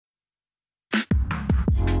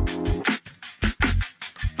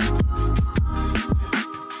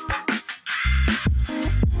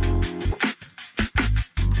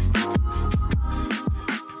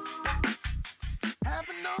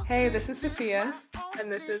Hey, this is Sophia,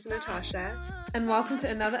 And this is Natasha, and welcome to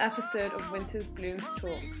another episode of Winter's Blooms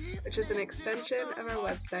Talks. which is an extension of our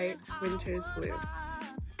website, Winter's Bloom.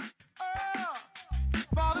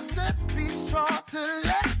 Be sure to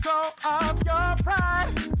let go of your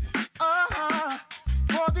pride.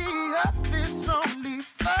 For the earth is only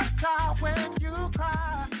fertile when you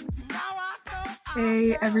cry. See, now I know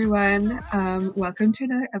Hey everyone, welcome to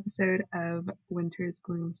another episode of Winter's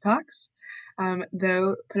Blooms Talks.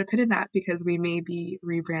 Though, put a pin in that because we may be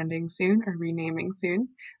rebranding soon or renaming soon,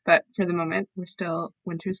 but for the moment, we're still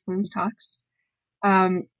Winter's Blooms Talks.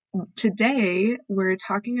 Today, we're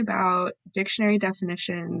talking about dictionary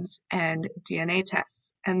definitions and DNA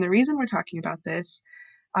tests. And the reason we're talking about this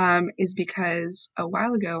is because a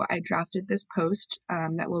while ago I drafted this post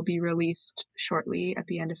that will be released shortly at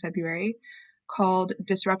the end of February called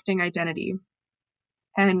Disrupting Identity.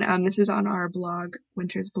 And this is on our blog,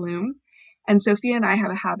 Winter's Bloom. And Sophia and I have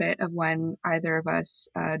a habit of when either of us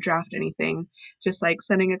draft anything, just like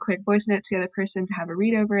sending a quick voice note to the other person to have a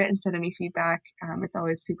read over it and send any feedback. It's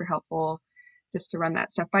always super helpful just to run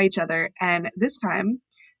that stuff by each other. And this time,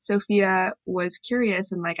 Sophia was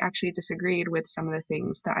curious and actually disagreed with some of the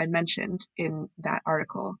things that I mentioned in that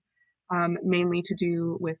article, mainly to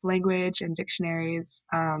do with language and dictionaries.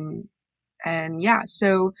 And yeah,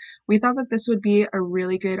 so we thought that this would be a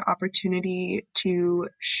really good opportunity to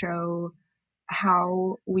show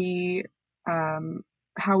how we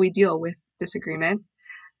deal with disagreement,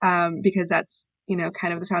 because that's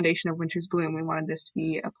kind of the foundation of Winter's Bloom. We wanted this to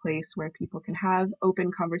be a place where people can have open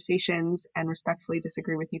conversations and respectfully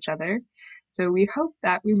disagree with each other. So we hope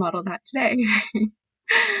that we model that today.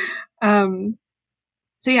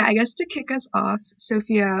 So yeah, I guess to kick us off,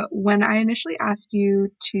 Sophia, when I initially asked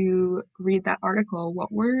you to read that article,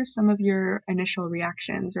 what were some of your initial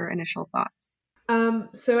reactions or initial thoughts?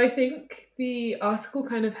 So I think the article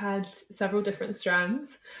kind of had several different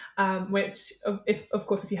strands, which, of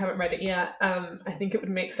course, if you haven't read it yet, I think it would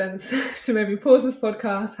make sense to maybe pause this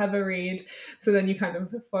podcast, have a read, so then you kind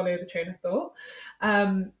of follow the train of thought.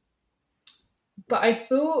 But I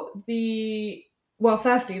thought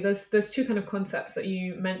firstly, there's two kind of concepts that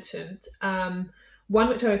you mentioned. One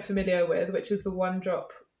which I was familiar with, which is the one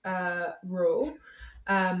drop rule,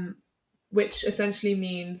 which essentially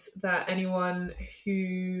means that anyone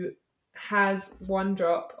who has one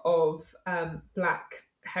drop of black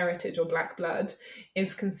heritage or black blood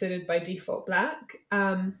is considered by default black.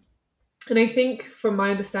 And I think from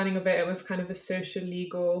my understanding of it, it was kind of a social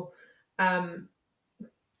legal term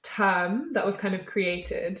that was kind of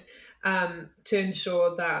created to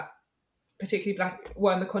ensure that particularly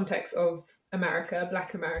in the context of America,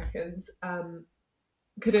 Black Americans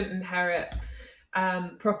couldn't inherit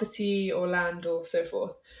property or land or so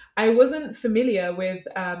forth. I wasn't familiar with,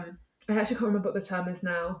 I actually can't remember what the term is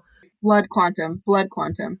now. Blood quantum.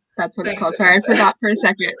 That's what it's called. Sorry, I forgot for a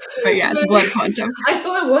second. But yeah, it's blood quantum. I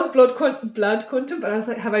thought it was blood quantum, but I was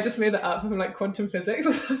like, have I just made that up from quantum physics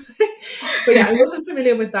or something? But yeah, I wasn't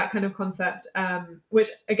familiar with that kind of concept, which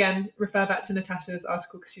again, refer back to Natasha's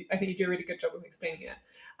article because I think you do a really good job of explaining it,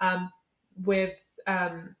 with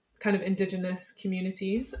kind of indigenous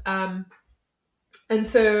communities. And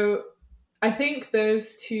so I think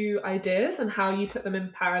those two ideas and how you put them in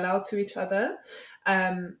parallel to each other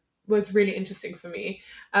was really interesting for me.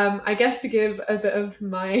 I guess to give a bit of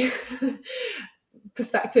my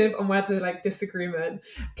perspective on whether disagreement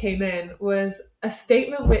came in was a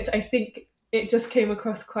statement which I think it just came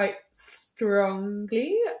across quite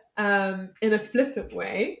strongly in a flippant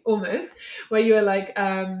way, almost, where you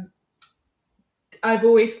were I've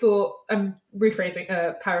always thought, I'm paraphrasing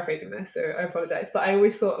this, so I apologize, but I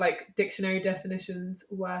always thought dictionary definitions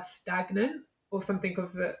were stagnant or something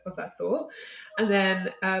of that sort. And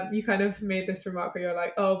then you kind of made this remark where you're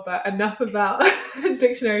like, oh, but enough about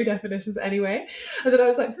dictionary definitions anyway. And then I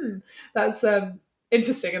was like, that's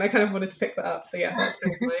interesting. And I kind of wanted to pick that up. So yeah, that's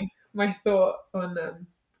kind of my thought on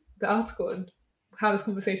the article and how this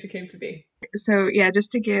conversation came to be. So yeah,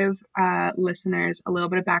 just to give listeners a little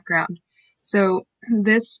bit of background. So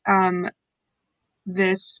this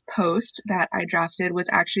post that I drafted was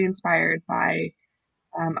actually inspired by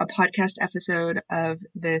a podcast episode of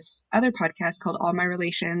this other podcast called All My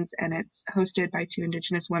Relations, and it's hosted by two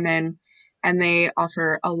Indigenous women, and they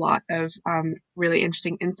offer a lot of really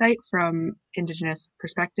interesting insight from Indigenous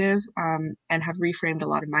perspective, and have reframed a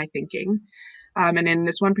lot of my thinking. And in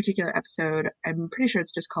this one particular episode, I'm pretty sure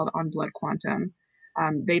it's just called On Blood Quantum,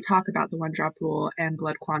 they talk about the one drop rule and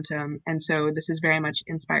blood quantum, and so this is very much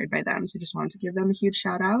inspired by them. So just wanted to give them a huge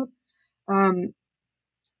shout out. And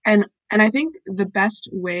I think the best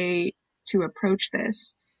way to approach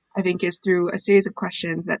this I think is through a series of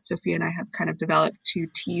questions that Sophia and I have kind of developed to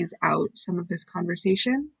tease out some of this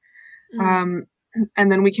conversation. Um,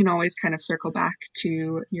 and then we can always kind of circle back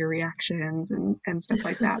to your reactions and stuff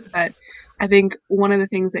like that. But I think one of the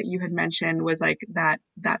things that you had mentioned was like that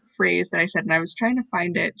phrase that I said, and I was trying to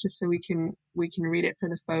find it just so we can read it for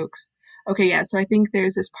the folks. Okay, yeah. So I think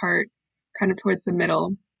there's this part kind of towards the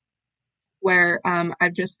middle where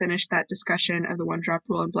I've just finished that discussion of the one drop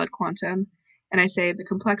rule and blood quantum. And I say the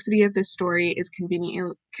complexity of this story is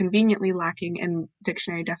conveniently lacking in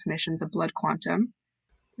dictionary definitions of blood quantum.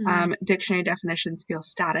 Dictionary definitions feel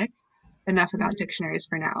static. Enough about dictionaries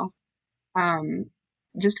for now.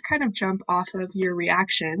 Just to kind of jump off of your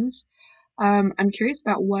reactions, I'm curious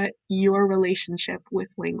about what your relationship with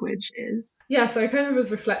language is. Yeah, so I kind of was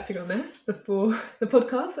reflecting on this before the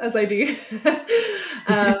podcast, as I do.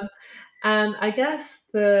 And I guess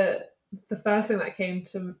the first thing that came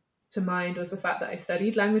to mind was the fact that I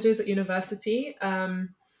studied languages at university.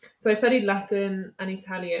 So I studied Latin and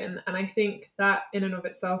Italian, and I think that in and of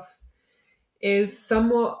itself is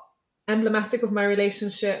somewhat emblematic of my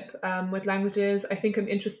relationship with languages. I think I'm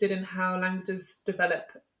interested in how languages develop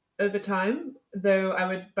over time, though I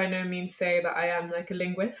would by no means say that I am like a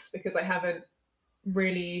linguist because I haven't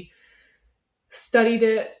really studied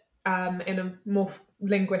it in a more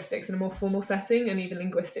linguistics in a more formal setting, and even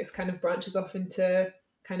linguistics kind of branches off into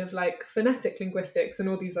kind of like phonetic linguistics and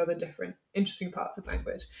all these other different interesting parts of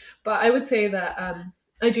language. But I would say that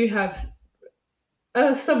I do have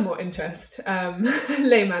a somewhat interest,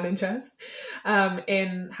 layman interest,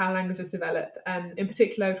 in how languages develop. And in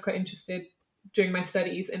particular, I was quite interested during my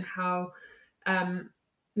studies in how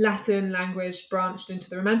Latin language branched into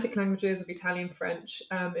the Romantic languages of Italian, French,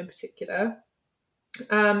 in particular.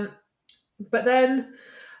 But then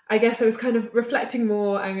I guess I was kind of reflecting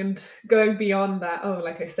more and going beyond that. Oh,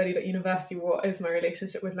 like I studied at university, what is my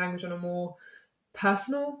relationship with language on a more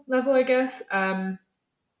personal level, I guess? And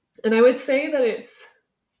I would say that it's,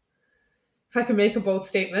 if I can make a bold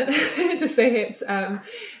statement, to say it's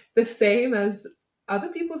the same as other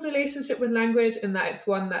people's relationship with language in that it's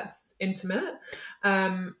one that's intimate.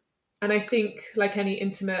 And I think, like any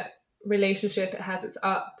intimate relationship, it has its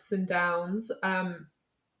ups and downs.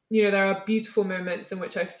 There are beautiful moments in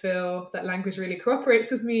which I feel that language really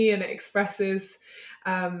cooperates with me and it expresses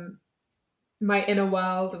my inner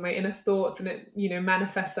world and my inner thoughts, and it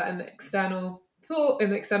manifests that in the external thought, in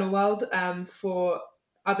the external world, for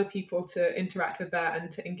other people to interact with that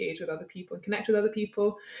and to engage with other people and connect with other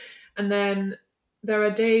people. And then there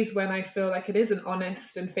are days when I feel like it isn't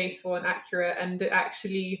honest and faithful and accurate, and it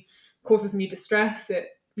actually causes me distress. It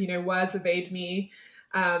words evade me,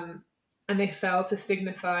 and they fail to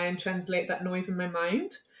signify and translate that noise in my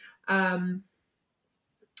mind. And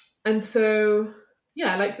so,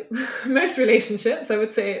 yeah, like most relationships, I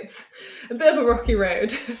would say it's a bit of a rocky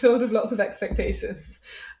road filled with lots of expectations.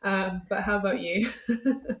 But how about you?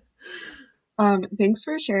 Thanks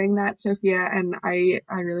for sharing that, Sophia. And I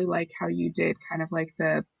really like how you did kind of like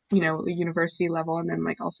the university level and then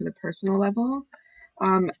like also the personal level.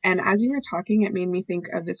 And as you were talking, it made me think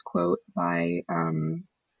of this quote by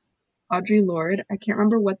Audre Lorde. I can't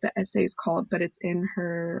remember what the essay is called, but it's in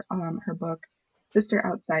her book, Sister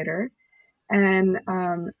Outsider. And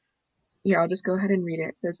I'll just go ahead and read it.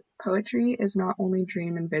 It says, "Poetry is not only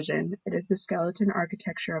dream and vision, it is the skeleton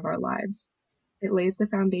architecture of our lives. It lays the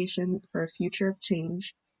foundation for a future of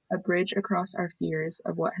change, a bridge across our fears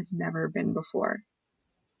of what has never been before."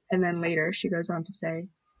 And then later she goes on to say,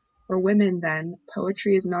 "For women, then,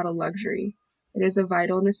 poetry is not a luxury. It is a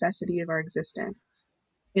vital necessity of our existence.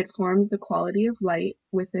 It forms the quality of light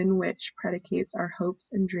within which predicates our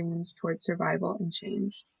hopes and dreams toward survival and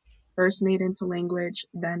change, first made into language,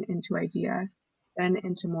 then into idea, then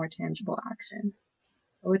into more tangible action.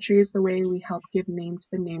 Poetry is the way we help give name to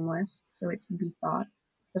the nameless, so it can be thought.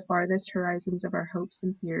 The farthest horizons of our hopes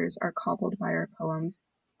and fears are cobbled by our poems,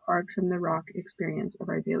 carved from the rock experience of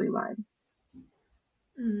our daily lives."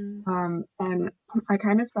 And I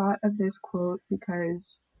kind of thought of this quote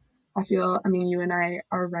because you and I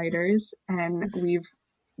are writers, and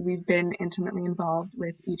we've been intimately involved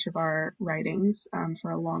with each of our writings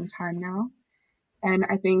for a long time now. And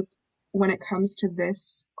I think when it comes to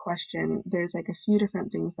this question, there's like a few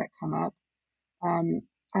different things that come up.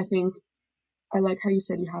 I think I like how you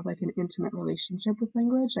said you have like an intimate relationship with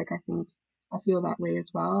language. Like I feel that way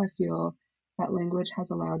as well. I feel that language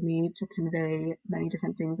has allowed me to convey many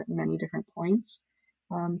different things at many different points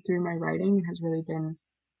through my writing. It has really been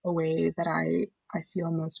a way that I feel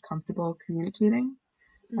most comfortable communicating.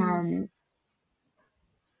 And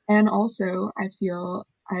also I feel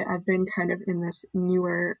I've been kind of in this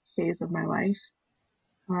newer phase of my life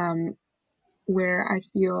where I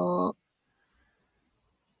feel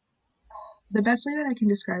the best way that I can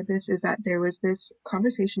describe this is that there was this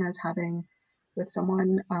conversation I was having with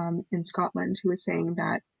someone in Scotland who was saying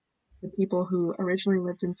that the people who originally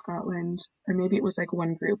lived in Scotland, or maybe it was like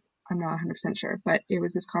one group, I'm not 100% sure, but it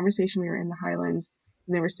was this conversation. We were in the Highlands,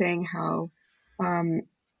 and they were saying how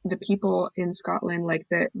the people in Scotland, like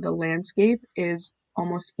the landscape is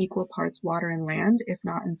almost equal parts water and land, if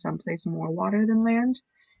not in some place more water than land.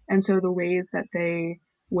 And so the ways that they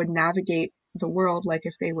would navigate the world, like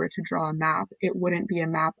if they were to draw a map, it wouldn't be a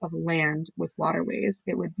map of land with waterways.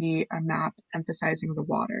 It would be a map emphasizing the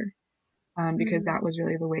water, because that was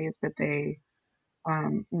really the ways that they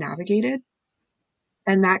navigated.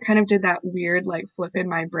 And that kind of did that weird like flip in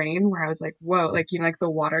my brain where I was like, whoa, like, you know, like the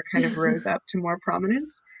water kind of rose up to more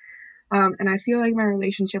prominence. And I feel like my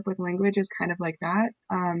relationship with language is kind of like that.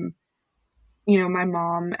 You know, my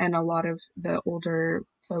mom and a lot of the older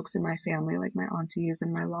folks in my family, like my aunties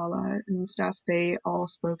and my Lala and stuff, they all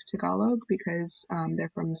spoke Tagalog because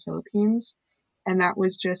they're from the Philippines. And that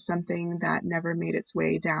was just something that never made its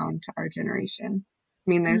way down to our generation. I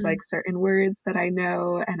mean, there's like certain words that I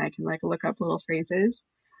know and I can like look up little phrases.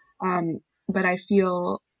 But I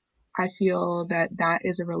feel that that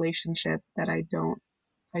is a relationship that I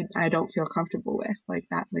don't feel comfortable with, like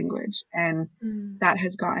that language. And that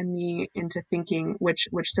has gotten me into thinking, which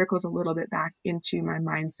circles a little bit back into my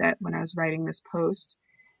mindset when I was writing this post,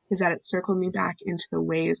 is that it circled me back into the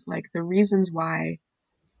ways, like the reasons why,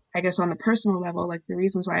 I guess on the personal level, like the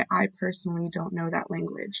reasons why I personally don't know that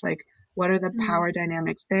language. Like, what are the power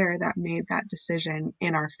dynamics there that made that decision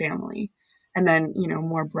in our family? And then, you know,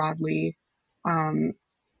 more broadly,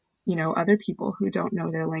 you know, other people who don't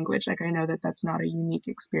know their language. Like, I know that that's not a unique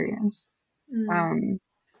experience.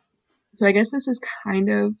 So I guess this is kind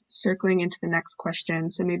of circling into the next question.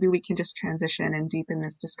 So maybe we can just transition and deepen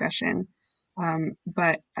this discussion.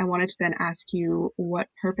 But I wanted to then ask you, what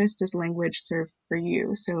purpose does language serve for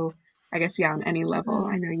you? So I guess, yeah, on any level.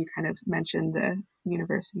 I know you kind of mentioned the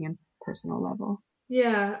university and personal level.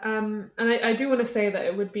 Yeah, and I do want to say that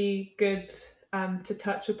it would be good to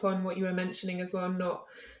touch upon what you were mentioning as well, not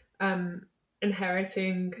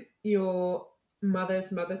inheriting your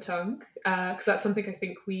mother's mother tongue, because that's something I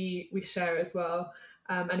think we share as well.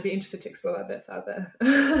 And I'd be interested to explore that a bit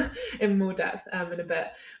further in more depth in a bit.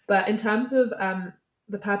 But in terms of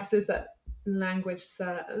the purposes that language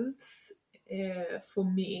serves for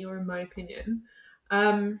me, or in my opinion,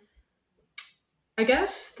 I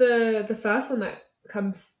guess the first one that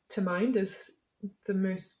comes to mind is the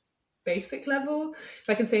most basic level, if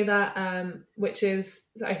I can say that, which is,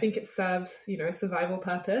 I think it serves, you know, a survival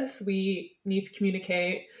purpose. We need to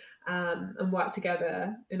communicate and work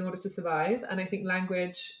together in order to survive. And I think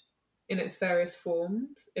language in its various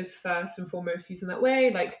forms is first and foremost used in that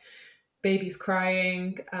way, like babies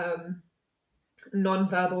crying,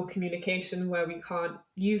 non-verbal communication where we can't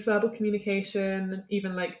use verbal communication,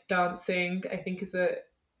 even like dancing, I think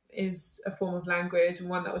is a form of language, and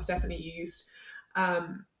one that was definitely used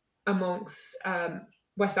amongst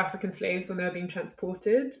West African slaves when they were being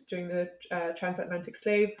transported during the transatlantic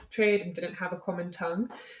slave trade and didn't have a common tongue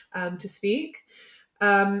to speak.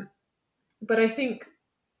 But I think,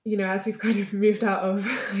 you know, as we've kind of moved out of,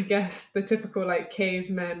 I guess, the typical like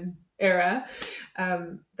cavemen era,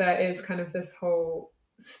 there is kind of this whole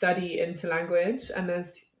study into language, and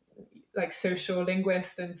there's like social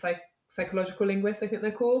linguists and psychological linguists, I think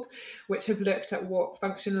they're called, which have looked at what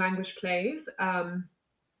function language plays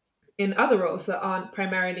in other roles that aren't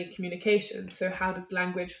primarily communication. So how does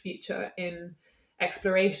language feature in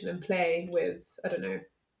exploration and play with, I don't know,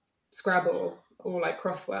 Scrabble or like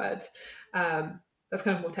crossword? That's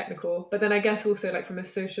kind of more technical. But then I guess also like from a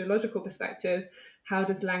sociological perspective, how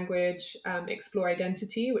does language explore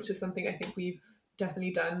identity, which is something I think we've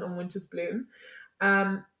definitely done on Winter's Bloom.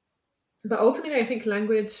 But ultimately, I think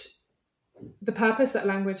language, the purpose that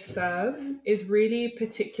language serves is really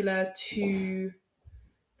particular to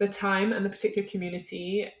the time and the particular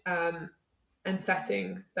community and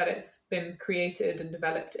setting that it's been created and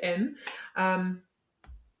developed in. I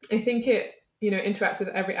think it, you know, interacts with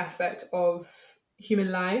every aspect of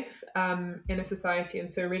human life in a society. And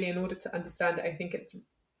so really, in order to understand it, I think it's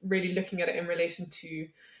really looking at it in relation to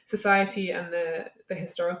society and the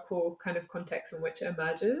historical kind of context in which it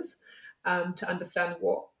emerges, to understand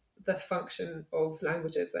what the function of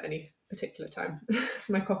language is at any particular time. It's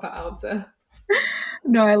my cop-out answer.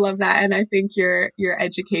 No, I love that. And I think your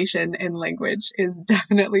education in language is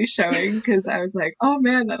definitely showing, because I was like, oh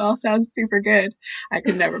man, that all sounds super good. I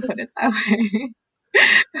could never put it that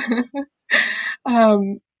way.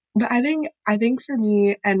 But I think for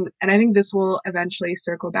me, and I think this will eventually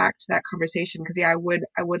circle back to that conversation, because yeah, I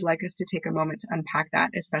would like us to take a moment to unpack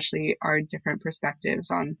that, especially our different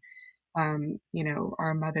perspectives on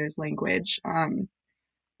our mother's language.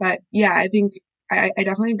 But yeah, I think I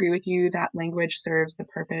definitely agree with you that language serves the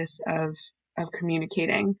purpose of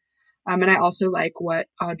communicating. And I also like what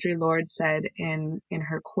Audre Lorde said in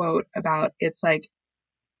her quote about it's like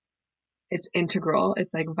it's integral,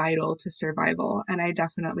 it's like vital to survival. And I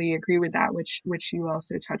definitely agree with that, which you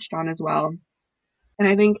also touched on as well. And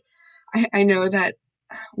I think I know that,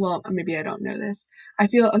 well, maybe I don't know this. I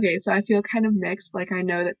feel kind of mixed. Like I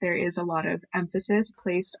know that there is a lot of emphasis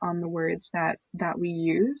placed on the words that we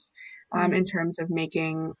use, in Mm, terms of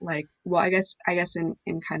making like, well, I guess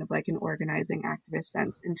in kind of like an organizing activist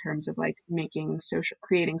sense, in terms of like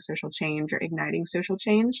creating social change or igniting social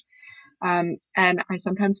change. And I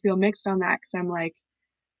sometimes feel mixed on that, because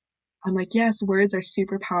I'm like, yes, words are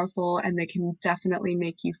super powerful and they can definitely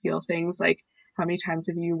make you feel things. Like, how many times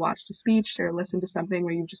have you watched a speech or listened to something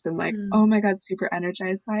where you've just been like, oh mm. my God, super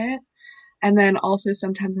energized by it? And then also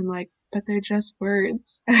sometimes I'm like, but they're just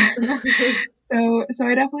words. So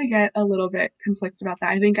I definitely get a little bit conflicted about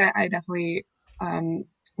that. I think I definitely um,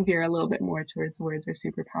 veer a little bit more towards words are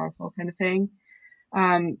super powerful kind of thing.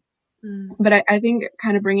 Um, Mm, but I think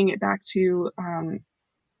kind of bringing it back to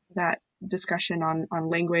that discussion on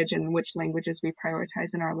language and which languages we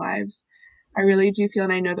prioritize in our lives. I mm, really do feel,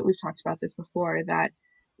 and I know that we've talked about this before, that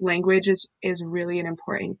language is really an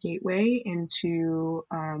important gateway into,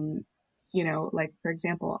 like, for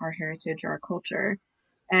example, our heritage or our culture.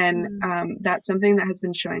 And mm, that's something that has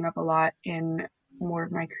been showing up a lot in more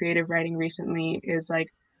of my creative writing recently, is like,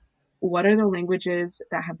 what are the languages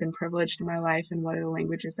that have been privileged in my life and what are the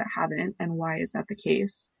languages that haven't, and why is that the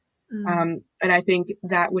case? mm, And I think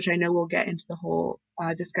that, which I know we'll get into the whole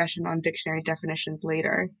discussion on dictionary definitions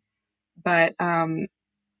later, but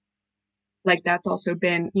like that's also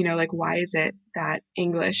been, like, why is it that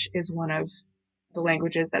English is one of the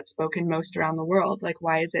languages that's spoken most around the world? Like,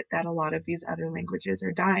 why is it that a lot of these other languages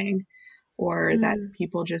are dying, or that mm,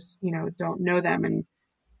 people just, don't know them? And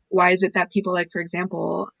why is it that people, like, for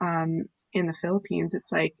example, in the Philippines,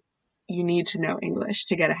 it's like you need to know English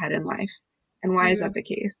to get ahead in life? And why is yeah, that the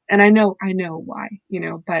case? And I know why,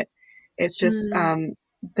 but it's just mm,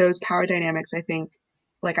 those power dynamics. I think,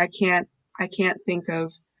 like, I can't think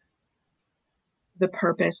of the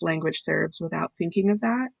purpose language serves without thinking of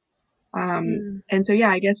that. mm. And so, yeah,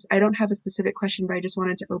 I guess I don't have a specific question, but I just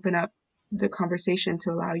wanted to open up the conversation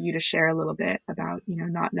to allow you to share a little bit about,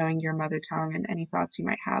 not knowing your mother tongue and any thoughts you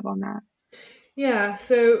might have on that. Yeah,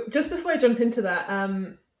 so just before I jump into that,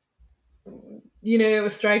 it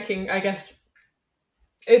was striking, I guess.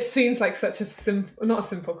 It seems like such a simple, not a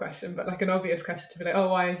simple question, but like an obvious question to be like, oh,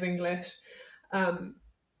 why is English um,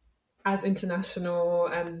 as international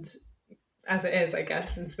and as it is, I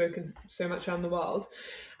guess, and spoken so much around the world?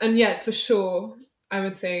 And yet, for sure, I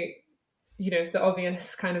would say, the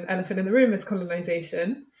obvious kind of elephant in the room is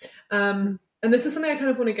colonization. And this is something I kind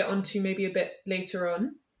of want to get onto maybe a bit later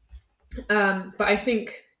on. But I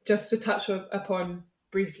think just to touch upon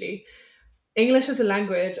briefly, English as a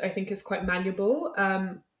language, I think, is quite malleable.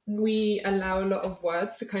 We allow a lot of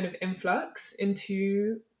words to kind of influx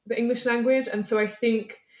into the English language. And so I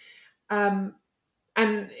think, um,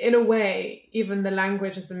 and in a way, even the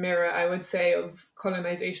language is a mirror, I would say, of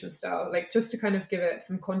colonization style. Like, just to kind of give it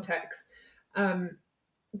some context, um,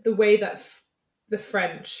 the way that the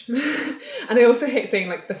French, and I also hate saying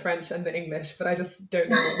like the French and the English, but I just don't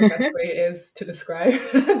know what the best way is to describe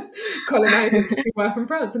colonizers who were from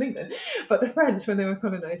France and England. But the French, when they were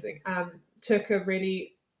colonizing, took a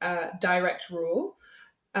really direct rule,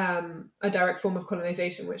 a direct form of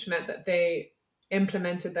colonization, which meant that they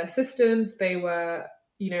implemented their systems. They were,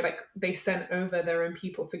 like they sent over their own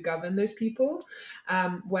people to govern those people,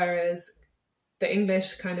 whereas the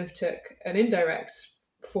English kind of took an indirect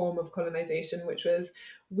form of colonization, which was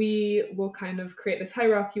we will kind of create this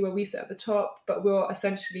hierarchy where we sit at the top, but we'll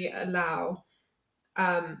essentially allow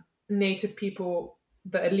native people,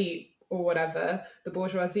 the elite or whatever, the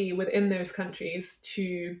bourgeoisie within those countries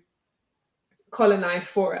to colonize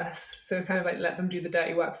for us. So kind of like let them do the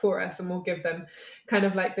dirty work for us, and we'll give them kind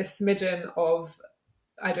of like this smidgen of,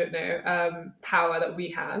 I don't know, power that we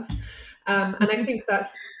have. And I think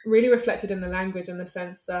that's really reflected in the language, in the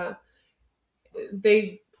sense that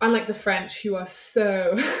they, unlike the French, who are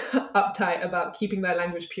so uptight about keeping their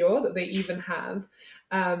language pure, that they even have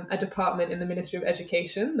a department in the Ministry of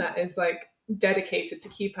Education that is like dedicated to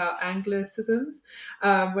keep out Anglicisms,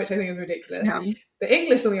 which I think is ridiculous. Yeah. The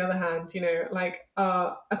English, on the other hand, like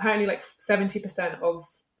apparently like 70% of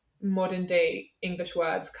modern day English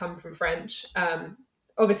words come from French.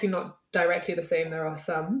 Obviously not directly the same, there are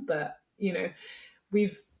some, but you know,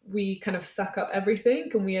 we kind of suck up everything,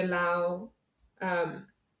 and we allow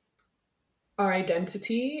our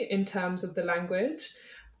identity in terms of the language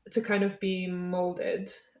to kind of be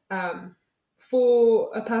molded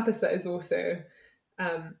for a purpose that is also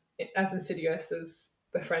as insidious as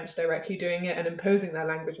the French directly doing it and imposing their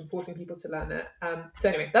language and forcing people to learn it. So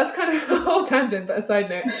anyway, that's kind of a whole tangent, but a side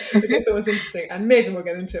note, which I thought was interesting, and maybe we'll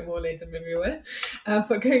get into it more later, maybe we will.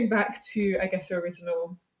 But going back to, I guess, your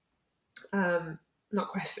original, not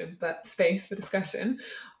question, but space for discussion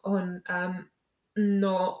on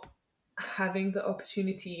not having the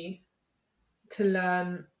opportunity to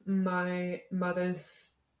learn my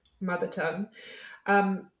mother's mother tongue.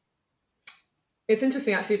 It's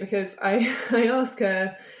interesting actually, because I ask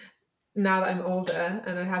her now that I'm older,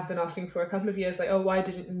 and I have been asking for a couple of years, like, oh, why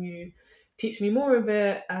didn't you teach me more of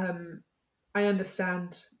it? I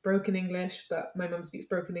understand broken English, but my mum speaks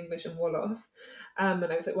broken English and Wolof. And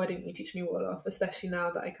I was like, why didn't you teach me Wolof? Especially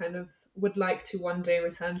now that I kind of would like to one day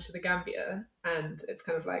return to the Gambia. And it's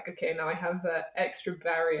kind of like, okay, now I have that extra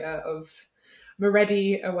barrier of, I'm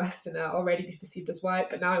already a Westerner, already be perceived as white,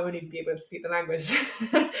 but now I won't even be able to speak the language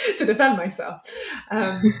to defend myself.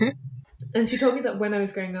 And she told me that when I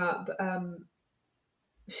was growing up,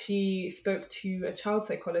 she spoke to a child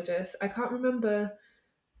psychologist. I can't remember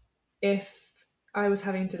if I was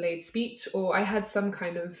having delayed speech or I had some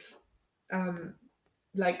kind of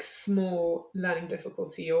like small learning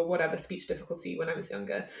difficulty or whatever, speech difficulty when I was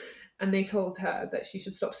younger. And they told her that she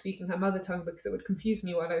should stop speaking her mother tongue because it would confuse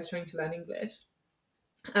me while I was trying to learn English.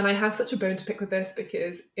 And I have such a bone to pick with this,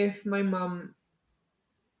 because if my mum's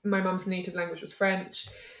native language was French,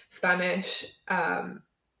 Spanish,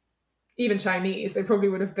 even Chinese, they probably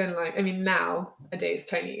would have been like, I mean, nowadays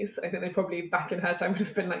Chinese, I think they probably back in her time would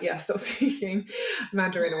have been like, yeah, stop speaking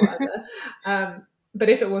Mandarin or whatever. But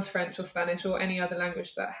if it was French or Spanish or any other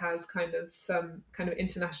language that has kind of some kind of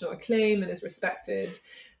international acclaim and is respected,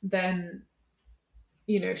 then,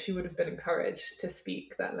 you know, she would have been encouraged to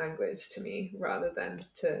speak that language to me rather than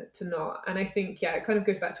to not. And I think, yeah, it kind of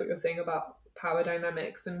goes back to what you're saying about power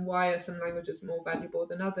dynamics and why are some languages more valuable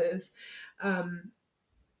than others.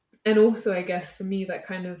 And also, I guess, for me, that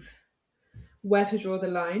kind of where to draw the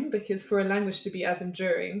line, because for a language to be as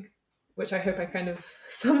enduring, which I hope I kind of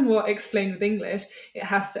somewhat explained with English, it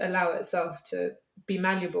has to allow itself to be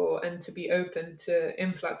malleable and to be open to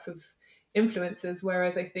influx of influences.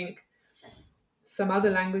 Whereas I think some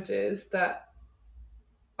other languages that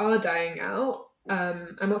are dying out,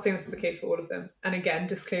 I'm not saying this is the case for all of them. And again,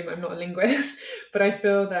 disclaimer, I'm not a linguist, but I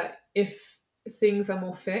feel that if things are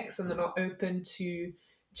more fixed and they're not open to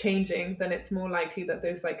changing, then it's more likely that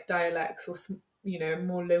those like dialects or, you know,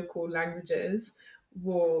 more local languages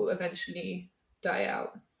will eventually die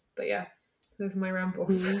out. But yeah, those are my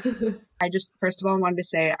rambles. I just, first of all, wanted to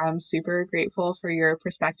say I'm super grateful for your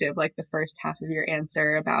perspective, like the first half of your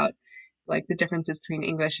answer about like the differences between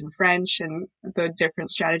English and French and the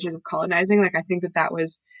different strategies of colonizing. Like, I think that that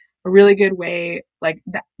was a really good way, like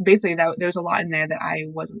that basically that there's a lot in there that I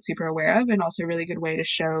wasn't super aware of, and also a really good way to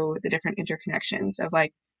show the different interconnections of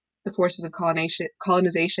like the forces of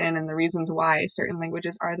colonization and the reasons why certain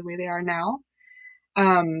languages are the way they are now.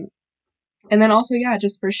 And then also, yeah,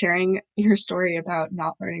 just for sharing your story about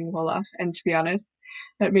not learning Wolof. And to be honest,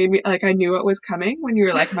 that made me, like, I knew it was coming when you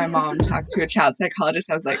were like, my mom talked to a child psychologist.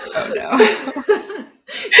 I was like, oh no.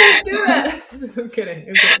 Don't do it. I'm kidding.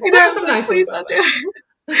 I'm kidding. You There are know, some like, nice please ones out don't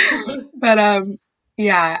do it. But,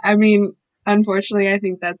 yeah, I mean, unfortunately, I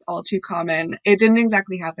think that's all too common. It didn't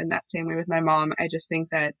exactly happen that same way with my mom. I just think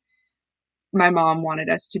that my mom wanted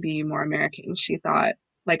us to be more American. She thought,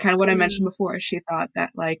 like kind of what I mentioned before, she thought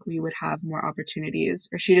that like we would have more opportunities,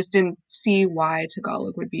 or she just didn't see why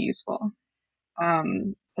Tagalog would be useful.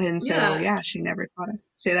 And so, Yeah. yeah, she never taught us.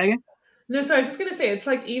 Say that again? No, sorry, I was just going to say, it's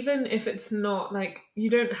like, even if it's not like,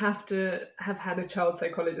 you don't have to have had a child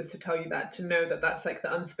psychologist to tell you that, to know that that's like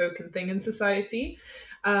the unspoken thing in society.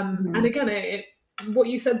 And again, what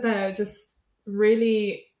you said there just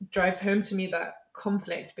really drives home to me that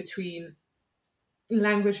conflict between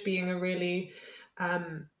language being a really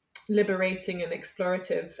liberating and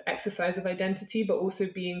explorative exercise of identity, but also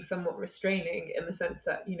being somewhat restraining in the sense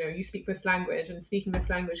that, you know, you speak this language, and speaking this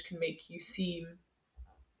language can make you seem,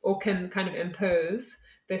 or can kind of impose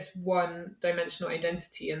this one dimensional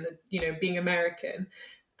identity, and the, you know, being American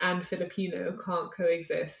and Filipino can't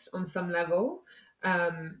coexist on some level.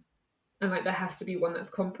 And like there has to be one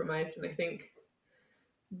that's compromised. And I think,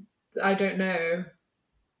 I don't know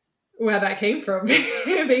where that came from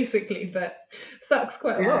basically, but sucks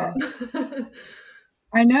quite a Yeah. lot.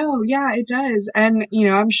 I know, yeah, it does. And,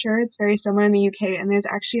 I'm sure it's very similar in the UK. And there's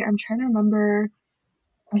actually, I'm trying to remember,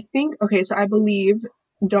 I think, okay, so I believe,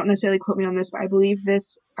 don't necessarily quote me on this, but I believe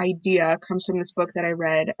this idea comes from this book that I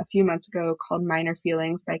read a few months ago called Minor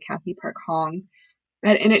Feelings by Kathy Park Hong.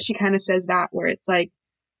 And in it, she kind of says that, where it's like,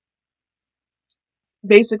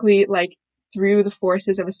 basically, like, through the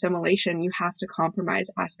forces of assimilation, you have to compromise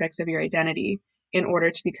aspects of your identity in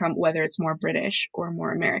order to become, whether it's more British or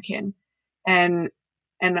more American. And,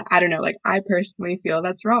 and I don't know, like, I personally feel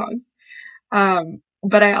that's wrong.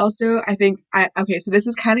 But I think okay, so this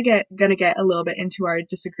is kind of gonna get a little bit into our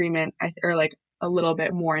disagreement, or like a little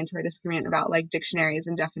bit more into our disagreement about like dictionaries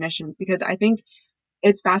and definitions, because I think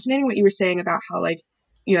it's fascinating what you were saying about how, like,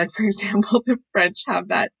 like, for example, the French have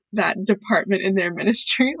that department in their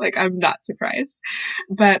ministry. Like, I'm not surprised,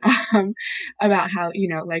 but about how,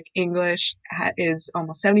 like, English is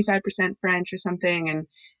almost 75% French or something,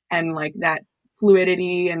 and like that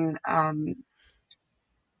fluidity and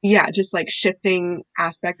yeah, just like shifting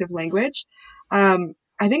aspect of language.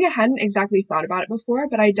 I think I hadn't exactly thought about it before,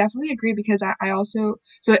 but I definitely agree, because I also,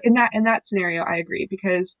 so in that scenario, I agree,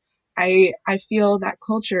 because I feel that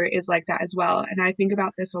culture is like that as well. And I think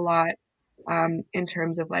about this a lot, in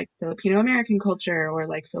terms of like Filipino American culture, or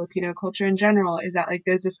like Filipino culture in general, is that like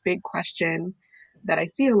there's this big question that I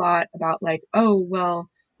see a lot about, like, oh, well,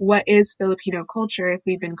 what is Filipino culture if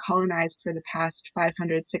we've been colonized for the past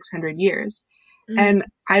 500, 600 years? And Mm,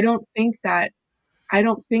 I don't think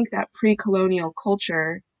that pre-colonial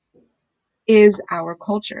culture is our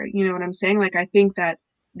culture. You know what I'm saying? Like, I think that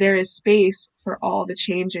there is space for all the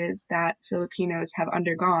changes that Filipinos have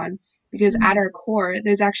undergone, because at mm, our core,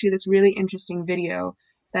 there's actually this really interesting video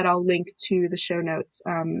that I'll link to the show notes,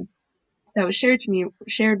 that was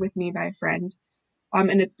shared with me by a friend.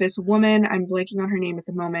 And it's this woman, I'm blanking on her name at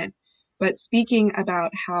the moment, but speaking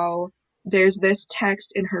about how there's this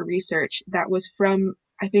text in her research that was from,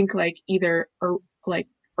 I think, like either like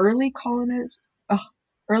early coloniz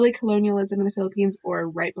early colonialism in the Philippines, or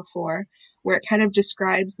right before, where it kind of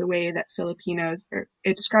describes the way that Filipinos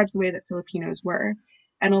were.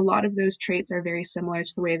 And a lot of those traits are very similar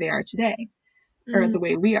to the way they are today, or the mm,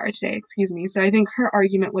 way we are today, excuse me. So I think her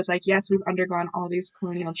argument was like, yes, we've undergone all these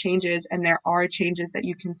colonial changes, and there are changes that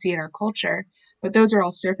you can see in our culture, but those are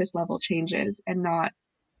all surface level changes and not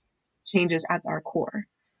changes at our core,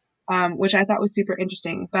 which I thought was super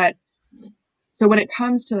interesting. But so when it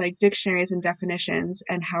comes to like dictionaries and definitions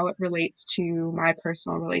and how it relates to my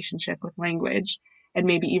personal relationship with language, and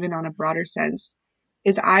maybe even on a broader sense,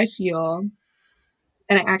 is I feel,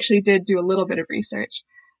 and I actually did do a little bit of research,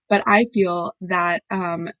 but I feel that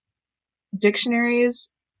dictionaries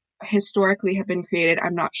historically have been created,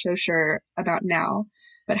 I'm not so sure about now,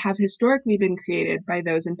 but have historically been created by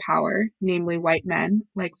those in power, namely white men.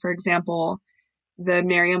 Like, for example, the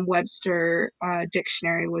Merriam-Webster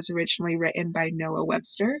dictionary was originally written by Noah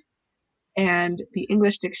Webster, and the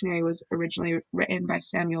English dictionary was originally written by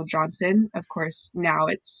Samuel Johnson. Of course, now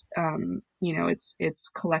it's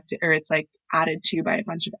collected, or it's like added to by a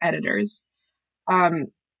bunch of editors. Um,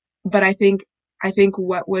 but I think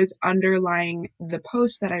what was underlying the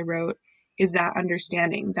post that I wrote is that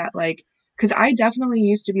understanding that, like, because I definitely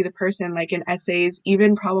used to be the person, like, in essays,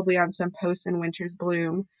 even probably on some posts in Winter's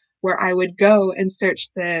Bloom, where I would go and search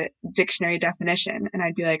the dictionary definition, and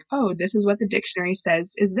I'd be like, oh, this is what the dictionary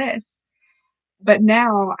says is this. But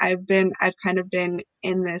now I've kind of been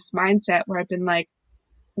in this mindset where I've been like,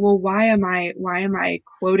 well, why am I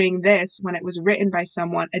quoting this when it was written by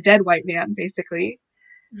someone, a dead white man, basically,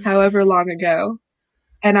 however long ago,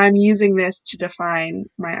 and I'm using this to define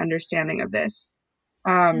my understanding of this.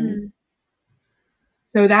 Um, mm.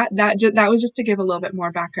 so that was just to give a little bit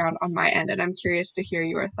more background on my end, and I'm curious to hear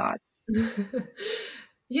your thoughts.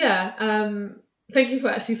 Yeah, thank you for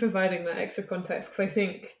actually providing that extra context, because I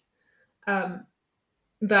think um,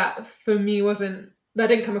 that for me wasn't that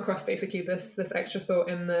didn't come across basically this extra thought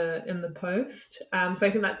in the post. So I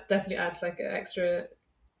think that definitely adds like an extra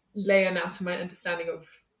layer now to my understanding of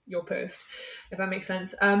your post, if that makes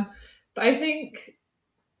sense. But I think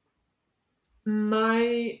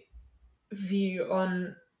my view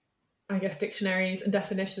on, I guess, dictionaries and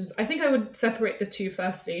definitions, I think I would separate the two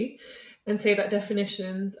firstly, and say that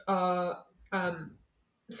definitions are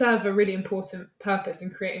serve a really important purpose in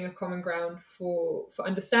creating a common ground for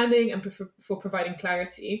understanding and for providing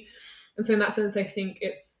clarity. And so in that sense, I think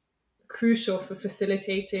it's crucial for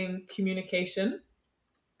facilitating communication.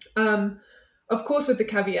 Um, of course, with the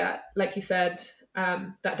caveat, like you said,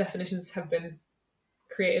 that definitions have been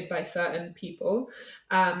created by certain people,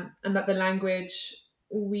 and that the language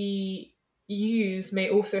we use may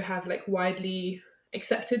also have like widely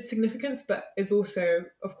accepted significance, but is also,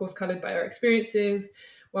 of course, coloured by our experiences,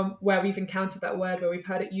 where we've encountered that word, where we've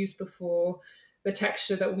heard it used before, the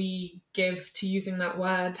texture that we give to using that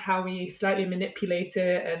word, how we slightly manipulate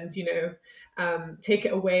it and, take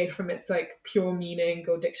it away from its like pure meaning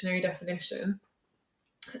or dictionary definition.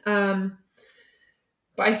 But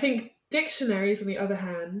I think dictionaries, on the other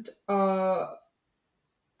hand, are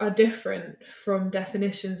different from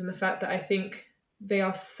definitions in the fact that I think they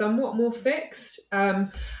are somewhat more fixed.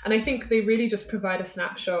 And I think they really just provide a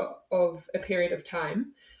snapshot of a period of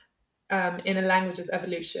time in a language's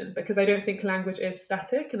evolution, because I don't think language is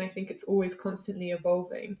static, and I think it's always constantly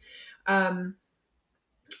evolving.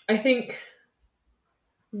 I think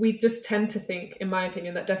we just tend to think, in my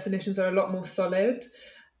opinion, that definitions are a lot more solid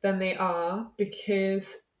than they are,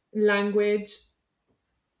 because language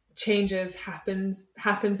changes happens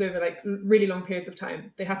over like really long periods of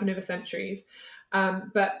time. They happen over centuries.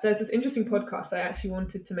 But there's this interesting podcast I actually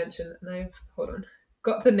wanted to mention, and I've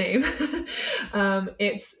got the name.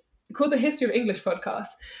 It's called the History of English podcast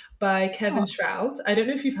by Kevin Shroud. I don't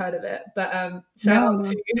know if you've heard of it, but shout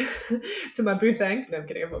out to my boo thing. No, I'm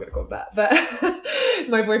kidding, I'm not going to call it that. But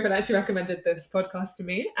my boyfriend actually recommended this podcast to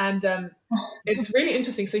me, and it's really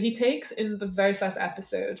interesting. So he takes, in the very first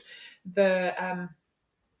episode, the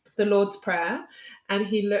Lord's Prayer, and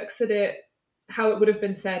he looks at it, how it would have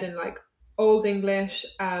been said in like Old English,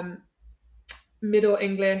 Middle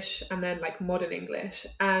English, and then like modern English.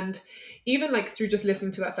 And even like through just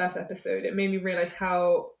listening to that first episode, it made me realize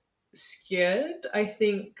how skewed I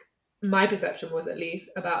think my perception was, at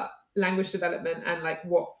least, about language development and like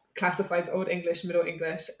what classifies Old English, Middle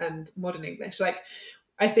English, and modern English. Like,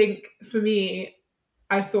 I think for me,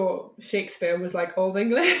 I thought Shakespeare was like Old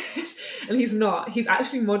English, and he's not. He's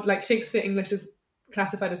actually like Shakespeare English is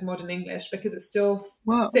classified as modern English because it still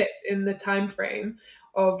sits in the time frame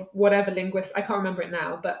of whatever linguists, I can't remember it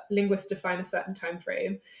now, but linguists define a certain time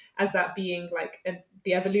frame as that being like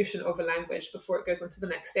the evolution of a language before it goes on to the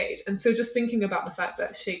next stage. And so just thinking about the fact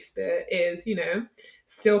that Shakespeare is,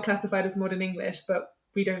 still classified as modern English, but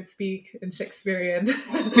we don't speak in Shakespearean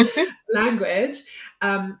language,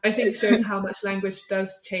 I think shows how much language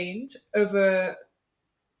does change over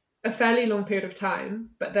a fairly long period of time,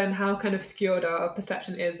 but then how kind of skewed our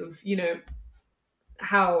perception is of,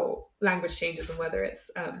 how language changes and whether it's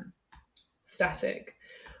static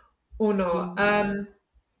or not.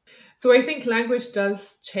 So I think language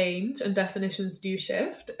does change and definitions do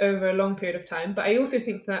shift over a long period of time, but I also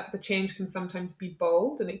think that the change can sometimes be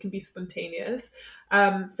bold and it can be spontaneous.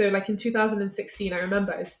 So like in 2016, I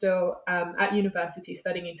remember I was still at university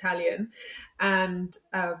studying Italian, and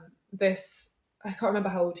this, I can't remember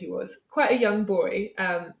how old he was, quite a young boy,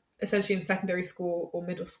 essentially in secondary school or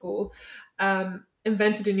middle school,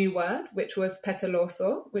 invented a new word, which was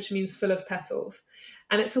petaloso, which means full of petals.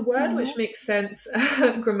 And it's a word which makes sense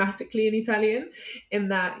grammatically in Italian, in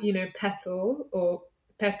that, petal or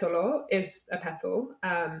petolo is a petal,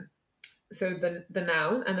 so the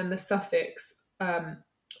noun, and then the suffix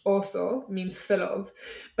also means full of,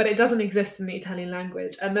 but it doesn't exist in the Italian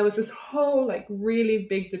language. And there was this whole like really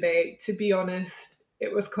big debate. To be honest,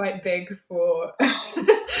 it was quite big for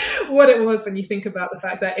what it was, when you think about the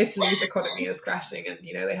fact that Italy's economy is crashing and,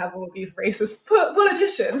 they have all these racist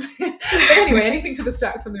politicians. But anyway, anything to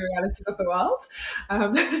distract from the realities of the world.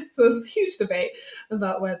 So there's this huge debate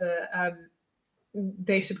about whether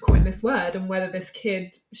they should coin this word and whether this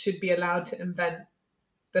kid should be allowed to invent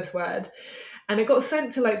this word. And it got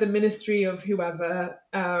sent to like the ministry of whoever,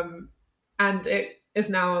 and it is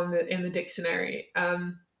now in the dictionary.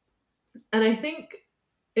 And I think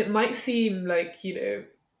it might seem like,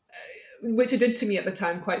 which it did to me at the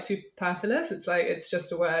time, quite superfluous. It's like, it's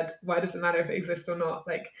just a word. Why does it matter if it exists or not?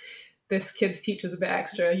 Like, this kid's teacher's a bit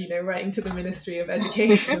extra, writing to the Ministry of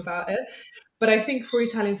Education about it. But I think for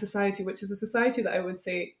Italian society, which is a society that I would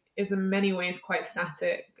say is in many ways quite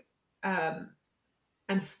static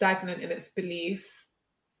and stagnant in its beliefs,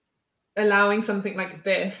 allowing something like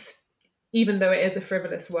this, even though it is a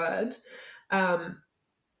frivolous word,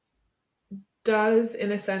 does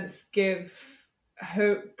in a sense give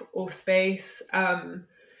hope or space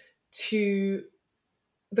to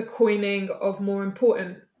the coining of more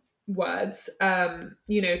important words,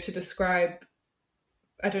 to describe,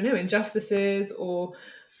 I don't know, injustices or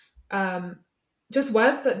just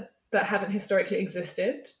words that haven't historically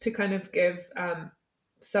existed, to kind of give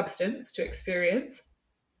substance to experience.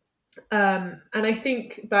 And I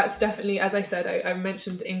think that's definitely, as I said, I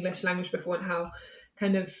mentioned English language before and how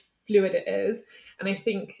kind of fluid it is. And I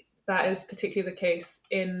think that is particularly the case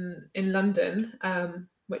in London,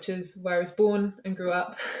 which is where I was born and grew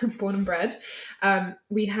up, born and bred,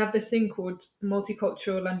 we have this thing called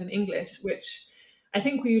multicultural London English, which I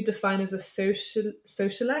think we would define as a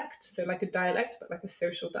socialect, so like a dialect, but like a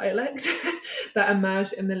social dialect that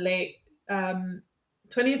emerged in the late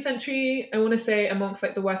 20th century, I want to say, amongst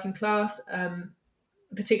like the working class,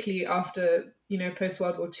 particularly after, post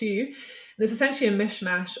World War II. And it's essentially a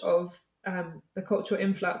mishmash of the cultural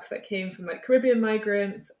influx that came from like Caribbean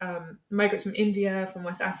migrants, migrants from India, from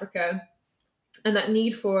West Africa, and that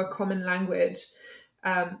need for a common language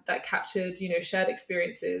that captured, shared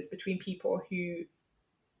experiences between people who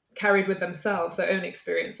carried with themselves their own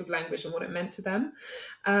experience of language and what it meant to them.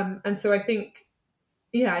 And so I think,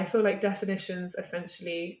 I feel like definitions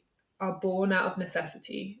essentially are born out of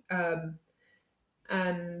necessity.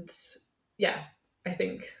 And yeah, I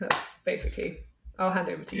think that's basically, I'll hand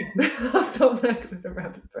over to you. I'll stop there because I've been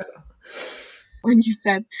rambling for a while. When you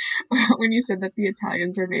said that the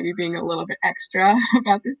Italians were maybe being a little bit extra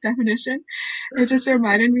about this definition, it just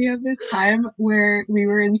reminded me of this time where we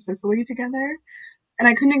were in Sicily together, and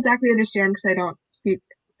I couldn't exactly understand because I don't speak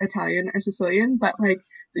Italian or Sicilian, but like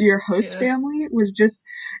your host family was just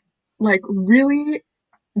like really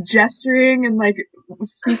gesturing and like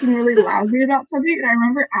speaking really loudly about something, and I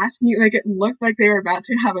remember asking you, like, it looked like they were about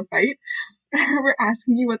to have a fight. I remember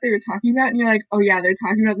asking you what they were talking about, and you're like, oh yeah, they're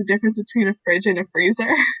talking about the difference between a fridge and a freezer.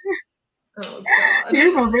 Oh god. Do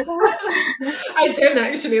you remember that? I don't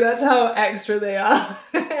actually. That's how extra they are.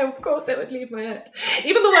 Of course it would leave my head.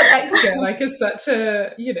 Even the word extra, like, is such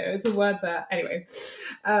a, it's a word that, anyway,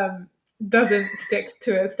 doesn't stick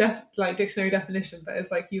to its dictionary definition, but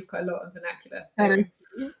it's like used quite a lot in vernacular.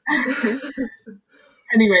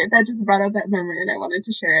 Anyway, that just brought up that memory and I wanted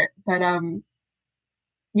to share it. But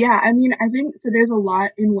yeah, I mean, I think so there's a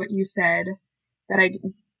lot in what you said that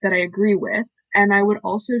I agree with. And I would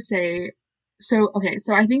also say, so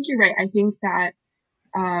I think you're right. I think that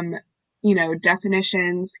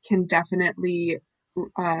definitions can definitely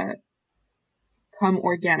come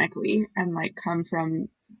organically and like come from,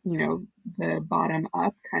 the bottom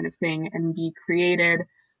up kind of thing and be created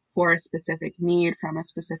for a specific need from a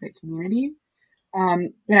specific community.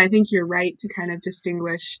 And I think you're right to kind of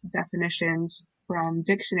distinguish definitions from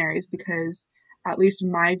dictionaries, because at least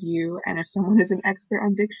my view, and if someone is an expert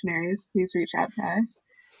on dictionaries, please reach out to us,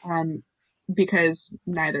 because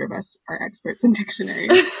neither of us are experts in dictionaries.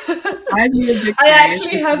 My view of dictionaries, I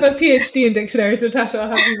actually have a PhD in dictionaries, Natasha,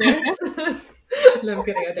 I'll have you know. No, I'm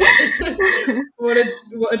kidding, I don't.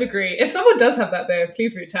 What a degree. If someone does have that though,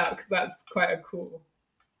 please reach out, because that's quite a cool.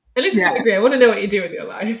 At least a degree. I want to know what you do with your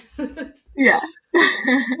life. Yeah.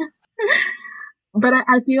 But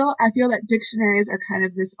I feel that dictionaries are kind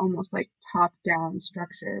of this almost like top-down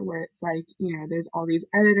structure where it's like, there's all these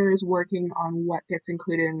editors working on what gets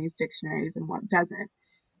included in these dictionaries and what doesn't.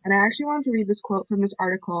 And I actually wanted to read this quote from this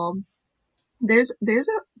article. There's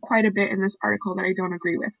quite a bit in this article that I don't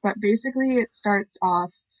agree with, but basically it starts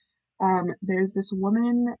off, there's this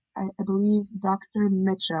woman, I believe Dr.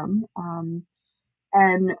 Mitchum,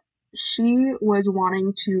 and she was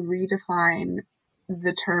wanting to redefine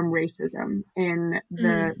the term racism in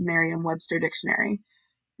the Merriam-Webster dictionary,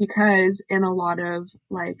 because in a lot of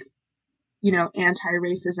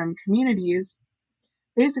anti-racism communities,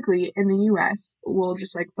 basically in the US, we'll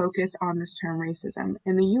just focus on this term racism.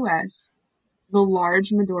 In the US, the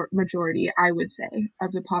large majority, I would say,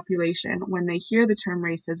 of the population, when they hear the term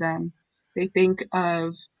racism, they think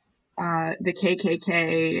of the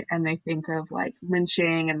KKK, and they think of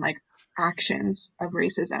lynching and actions of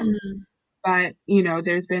racism. But,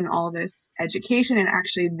 there's been all this education, and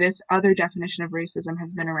actually this other definition of racism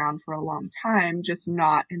has been around for a long time, just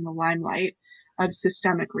not in the limelight of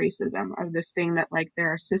systemic racism, of this thing that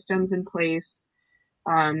there are systems in place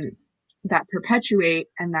that perpetuate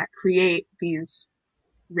and that create these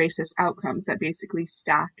racist outcomes that basically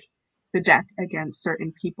stack the deck against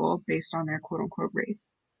certain people based on their quote unquote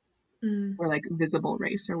race or visible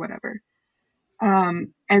race or whatever.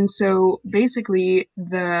 And so basically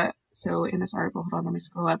so in this article, hold on, let me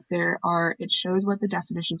scroll up. It shows what the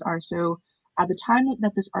definitions are. So at the time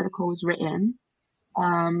that this article was written,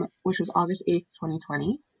 which was August 8th,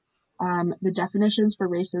 2020, the definitions for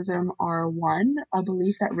racism are: 1, a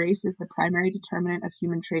belief that race is the primary determinant of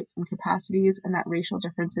human traits and capacities, and that racial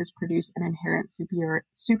differences produce an inherent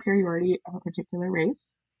superiority of a particular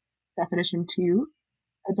race. Definition 2,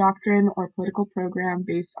 a doctrine or political program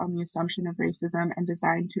based on the assumption of racism and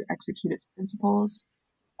designed to execute its principles,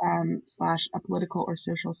 / a political or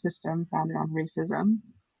social system founded on racism.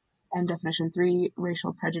 And definition 3,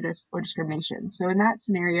 racial prejudice or discrimination. So in that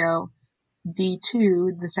scenario,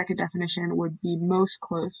 D2, the second definition, would be most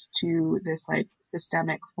close to this like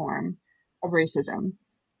systemic form of racism.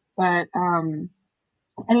 But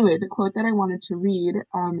anyway, the quote that I wanted to read,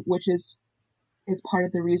 which is part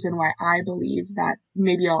of the reason why I believe that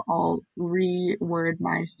maybe I'll reword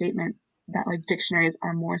my statement that like dictionaries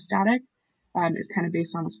are more static, is kind of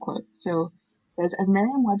based on this quote. So it says, as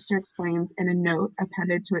Merriam-Webster explains in a note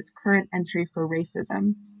appended to its current entry for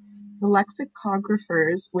racism, the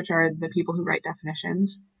lexicographers, which are the people who write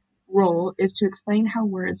definitions, role is to explain how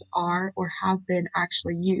words are or have been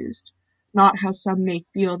actually used, not how some may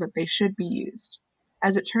feel that they should be used.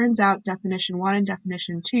 As it turns out, Definition 1 and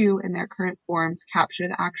Definition 2 in their current forms capture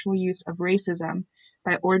the actual use of racism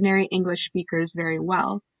by ordinary English speakers very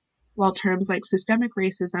well, while terms like systemic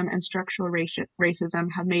racism and structural racism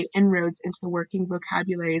have made inroads into the working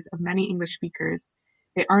vocabularies of many English speakers.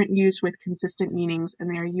 They aren't used with consistent meanings, and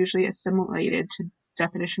they are usually assimilated to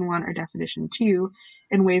Definition 1 or Definition 2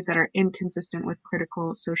 in ways that are inconsistent with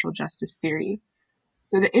critical social justice theory.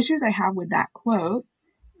 So the issues I have with that quote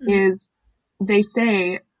is they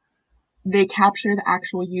say they capture the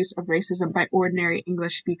actual use of racism by ordinary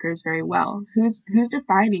English speakers very well. Who's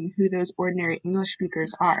defining who those ordinary English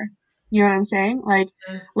speakers are? You know what I'm saying?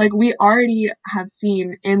 Like we already have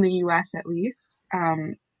seen in the US at least,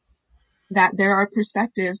 that there are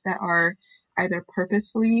perspectives that are either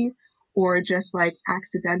purposefully or just like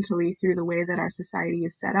accidentally through the way that our society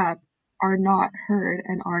is set up are not heard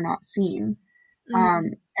and are not seen.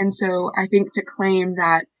 And so I think to claim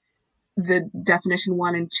that the definition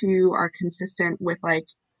 1 and 2 are consistent with like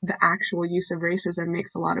the actual use of racism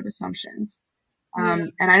makes a lot of assumptions.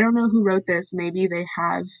 And I don't know who wrote this. Maybe they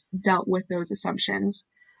have dealt with those assumptions.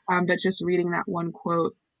 But just reading that one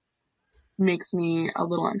quote makes me a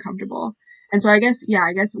little uncomfortable. And so I guess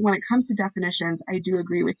when it comes to definitions, I do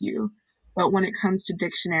agree with you. But when it comes to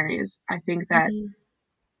dictionaries, I think that,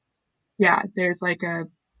 there's like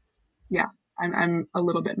I'm a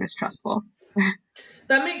little bit mistrustful.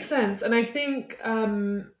 That makes sense. And I think,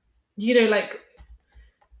 like,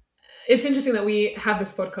 it's interesting that we have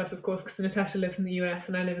this podcast, of course, because Natasha lives in the US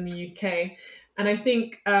and I live in the UK. And I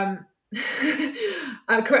think, correct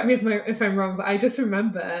me if I'm wrong, but I just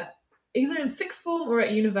remember either in sixth form or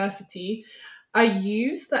at university, I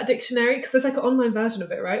used that dictionary because there's like an online version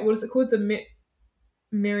of it, right? What is it called? The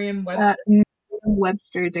Merriam-Webster?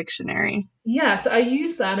 Webster Dictionary. Yeah, so I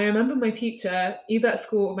used that, and I remember my teacher, either at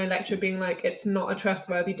school or my lecturer, being like, it's not a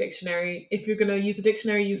trustworthy dictionary. If you're going to use a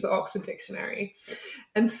dictionary, use the Oxford Dictionary.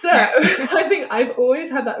 And so I think I've always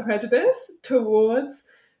had that prejudice towards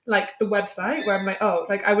like the website where I'm like, oh,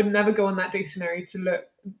 like I would never go on that dictionary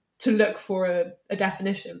to look for a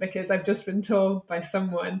definition, because I've just been told by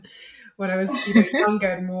someone when I was younger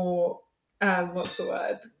and more what's the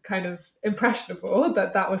word, kind of impressionable,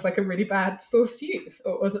 that was like a really bad source to use,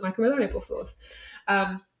 or it wasn't like a reliable source.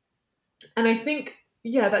 And I think,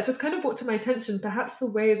 that just kind of brought to my attention perhaps the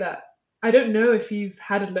way that, I don't know if you've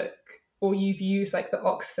had a look or you've used like the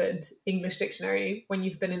Oxford English Dictionary when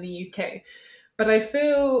you've been in the UK, but I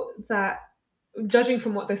feel that, judging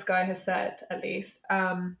from what this guy has said, at least,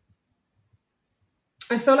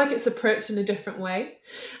 I feel like it's approached in a different way.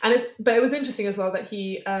 But it was interesting as well that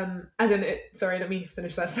he, sorry, let me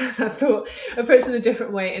finish that thought, approached in a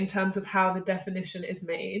different way in terms of how the definition is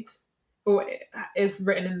made or is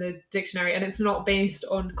written in the dictionary. And it's not based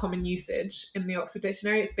on common usage in the Oxford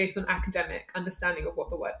Dictionary. It's based on academic understanding of what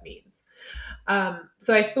the word means.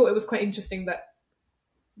 So I thought it was quite interesting that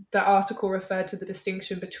the article referred to the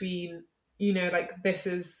distinction between, like this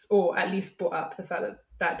is, or at least brought up the fact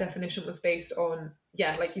that definition was based on,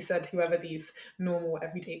 like you said, whoever these normal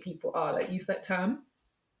everyday people are that use that term.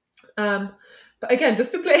 But again,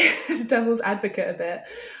 just to play devil's advocate a bit,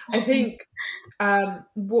 I think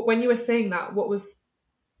when you were saying that,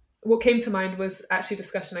 what came to mind was actually a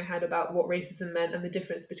discussion I had about what racism meant and the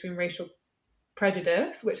difference between racial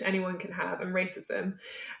prejudice, which anyone can have, and racism.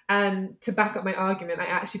 And to back up my argument, I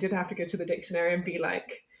actually did have to go to the dictionary and be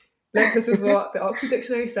like, look, this is what the Oxford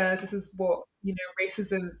Dictionary says. This is what,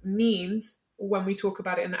 racism means when we talk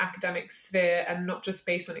about it in the academic sphere and not just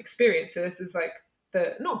based on experience. So this is like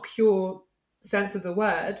the not pure sense of the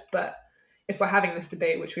word, but if we're having this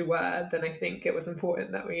debate, which we were, then I think it was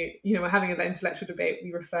important that we, we're having an intellectual debate,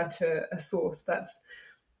 we refer to a source that's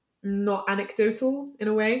not anecdotal in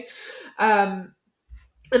a way. And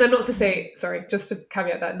I'm not to say, sorry, just to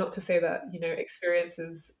caveat that, not to say that,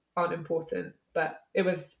 experiences aren't important, but it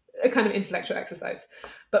was a kind of intellectual exercise.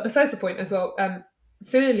 But besides the point as well,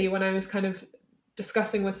 similarly, when I was kind of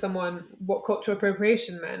discussing with someone what cultural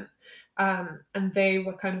appropriation meant, and they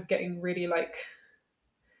were kind of getting really like,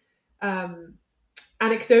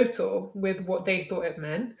 anecdotal with what they thought it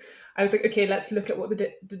meant. I was like, okay, let's look at what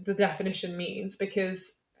the definition means,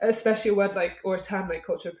 because especially a word like, or a term like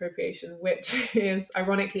cultural appropriation, which is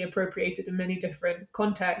ironically appropriated in many different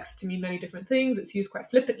contexts to mean many different things. It's used quite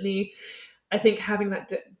flippantly. I think having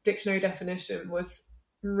that dictionary definition was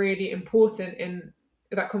really important in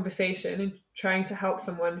that conversation and trying to help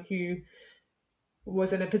someone who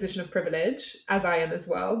was in a position of privilege, as I am as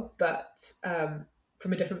well, but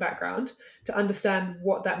from a different background, to understand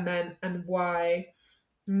what that meant and why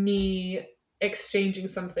me exchanging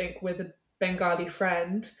something with a Bengali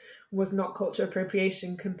friend was not cultural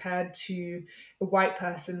appropriation compared to a white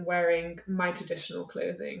person wearing my traditional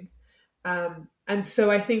clothing. And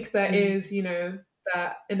so I think there is,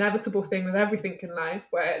 that inevitable thing with everything in life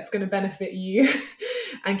where it's going to benefit you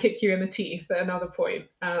and kick you in the teeth at another point.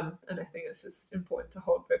 And I think it's just important to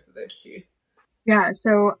hold both of those two. Yeah,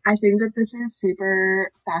 so I think that this is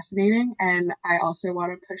super fascinating, and I also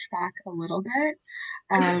want to push back a little bit,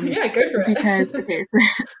 Yeah, go for because it. okay, so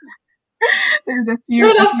there's a No few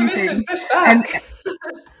one asked permission, things, push and back.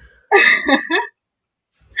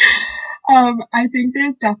 I think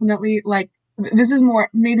there's definitely like this is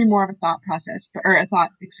maybe more of a thought process or a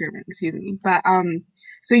thought experiment, excuse me. But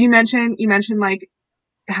so you mentioned like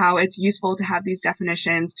how it's useful to have these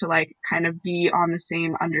definitions to like kind of be on the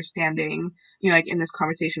same understanding, like in this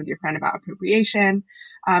conversation with your friend about appropriation.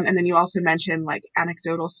 And then you also mentioned like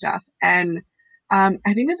anecdotal stuff. And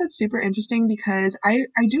I think that that's super interesting because I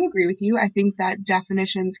do agree with you. I think that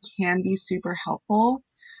definitions can be super helpful.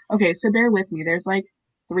 Okay, so bear with me. There's like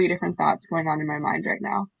three different thoughts going on in my mind right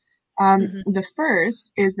now. Hmm. The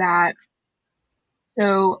first is that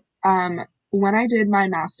when I did my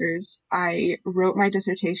master's, I wrote my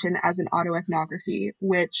dissertation as an autoethnography,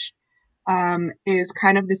 which is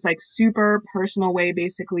kind of this like super personal way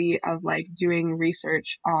basically of like doing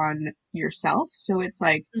research on yourself. So it's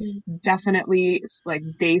like definitely like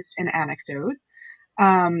based in anecdote.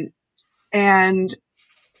 Um, and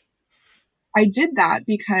I did that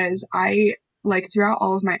because I, like, throughout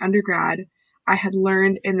all of my undergrad, I had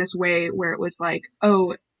learned in this way where it was like,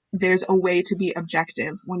 oh, there's a way to be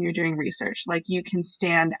objective when you're doing research. Like, you can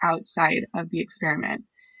stand outside of the experiment.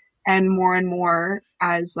 And more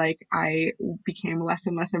as like I became less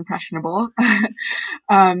and less impressionable,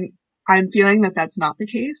 um, I'm feeling that that's not the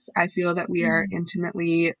case. I feel that we are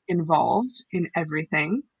intimately involved in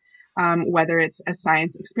everything, whether it's a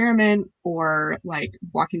science experiment or like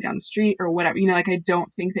walking down the street or whatever. Like I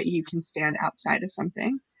don't think that you can stand outside of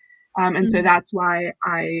something. And so that's why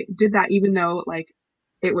I did that, even though like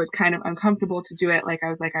it was kind of uncomfortable to do it. Like I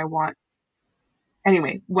was like,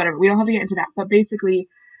 anyway, whatever. We don't have to get into that. But basically,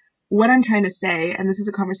 what I'm trying to say, and this is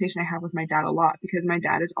a conversation I have with my dad a lot because my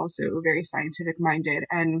dad is also very scientific minded,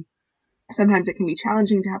 and sometimes it can be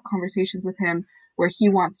challenging to have conversations with him where he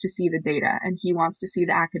wants to see the data and he wants to see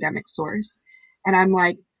the academic source. And I'm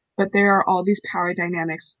like, but there are all these power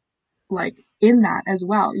dynamics like in that as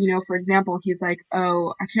well. For example, he's like,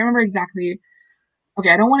 oh, I can't remember exactly.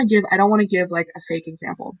 Okay, I don't want to give like a fake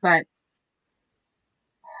example, but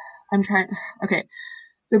I'm trying. Okay.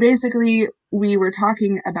 So basically, we were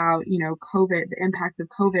talking about, COVID, the impacts of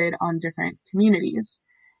COVID on different communities.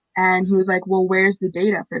 And he was like, well, where's the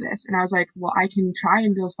data for this? And I was like, well, I can try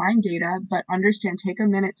and go find data, but take a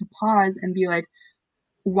minute to pause and be like,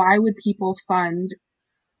 why would people fund,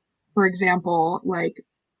 for example, like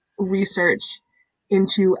research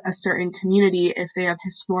into a certain community if they have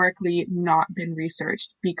historically not been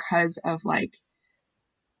researched because of like,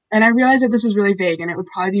 and I realize that this is really vague and it would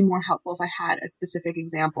probably be more helpful if I had a specific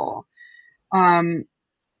example. Um,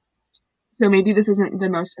 So maybe this isn't the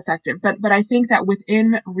most effective, but I think that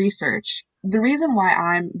within research, the reason why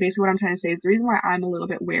what I'm trying to say is the reason why I'm a little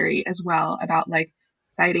bit wary as well about like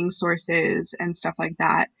citing sources and stuff like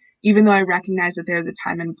that, even though I recognize that there's a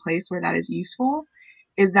time and place where that is useful,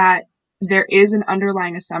 is that there is an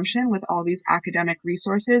underlying assumption with all these academic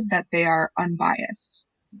resources that they are unbiased.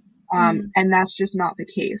 And that's just not the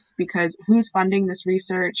case because who's funding this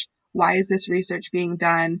research? Why is this research being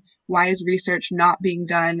done? Why is research not being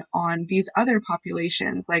done on these other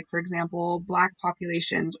populations, like, for example, Black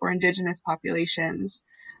populations or Indigenous populations,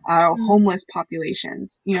 homeless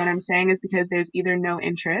populations? You know what I'm saying? Is because there's either no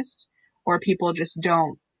interest or people just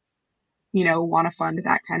don't, want to fund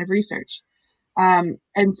that kind of research.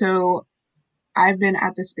 And so I've been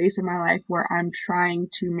at the space in my life where I'm trying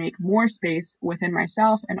to make more space within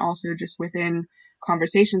myself and also just within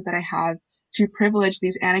conversations that I have to privilege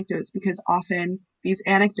these anecdotes because often these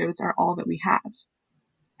anecdotes are all that we have.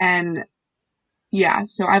 And yeah,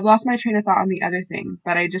 so I've lost my train of thought on the other thing,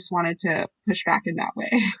 but I just wanted to push back in that way.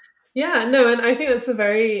 Yeah, no, and I think that's a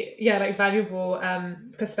very, yeah, like valuable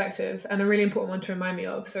perspective and a really important one to remind me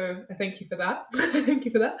of. So I thank you for that. Thank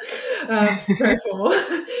you for that. It's very formal.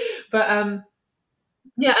 But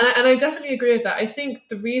yeah, and I definitely agree with that. I think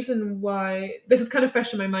the reason why this is kind of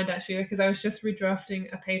fresh in my mind actually, because I was just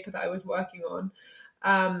redrafting a paper that I was working on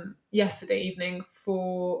yesterday evening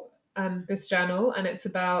for this journal, and it's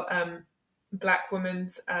about Black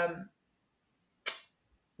women's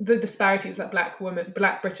the disparities that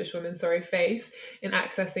Black British women, sorry, face in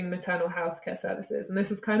accessing maternal health care services. And this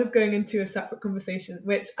is kind of going into a separate conversation,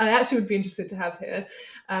 which I actually would be interested to have here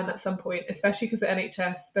at some point, especially because the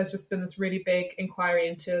NHS, there's just been this really big inquiry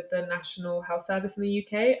into the National Health Service in the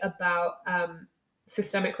UK about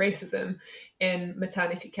systemic racism in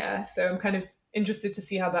maternity care. So I'm kind of interested to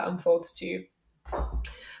see how that unfolds too.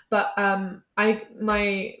 But I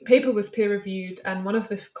my paper was peer reviewed, and one of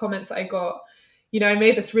the comments that I got, I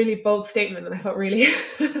made this really bold statement, and I felt really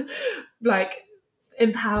like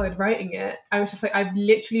empowered writing it. I was just like, I've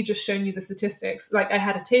literally just shown you the statistics. Like I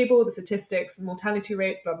had a table, the statistics, mortality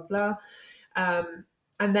rates, blah blah blah,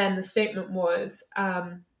 and then the statement was.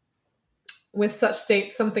 With such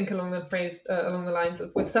something along the phrase along the lines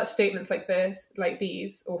of with such statements like this, like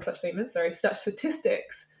these, or such statements, sorry, such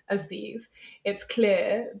statistics as these, it's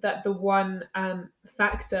clear that the one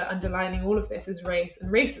factor underlining all of this is race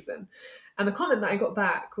and racism. And the comment that I got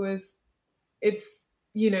back was, it's,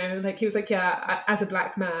 like he was like, yeah, as a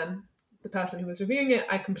Black man, the person who was reviewing it,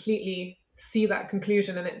 I completely see that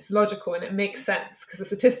conclusion, and it's logical and it makes sense because the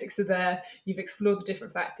statistics are there, you've explored the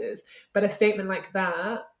different factors. But a statement like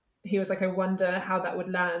that, he was like, I wonder how that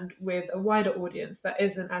would land with a wider audience that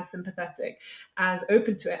isn't as sympathetic, as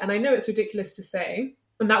open to it. And I know it's ridiculous to say,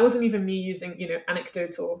 and that wasn't even me using,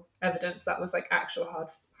 anecdotal evidence. That was like actual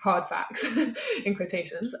hard facts in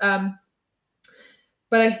quotations.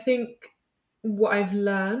 But I think what I've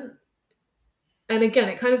learned, and again,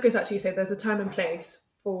 it kind of goes back to you say there's a time and place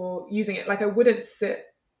for using it. Like I wouldn't sit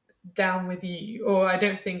down with you, or I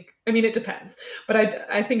don't think, I mean, it depends, but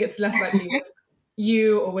I think it's less likely with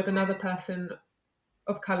you or with another person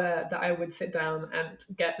of color that I would sit down and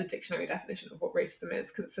get the dictionary definition of what racism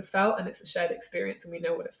is, because it's a felt and it's a shared experience and we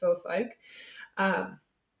know what it feels like.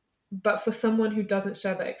 But for someone who doesn't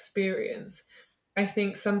share that experience, I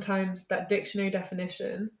think sometimes that dictionary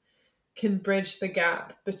definition can bridge the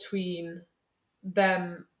gap between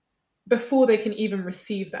them before they can even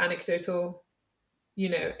receive the anecdotal,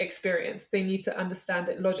 experience. They need to understand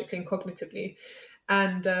it logically and cognitively.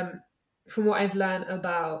 And from what I've learned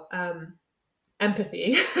about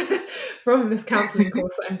empathy from this counseling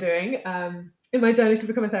course that I'm doing in my journey to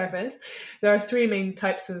become a therapist, there are three main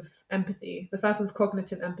types of empathy. The first one's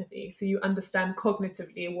cognitive empathy. So you understand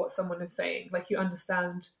cognitively what someone is saying, like you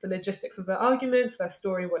understand the logistics of their arguments, their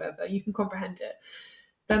story, whatever. You can comprehend it.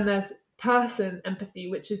 Then there's person empathy,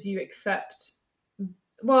 which is you accept.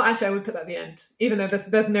 Well, actually, I would put that at the end, even though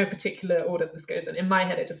there's no particular order this goes in. In my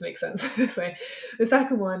head, it just makes sense. So the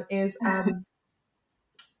second one is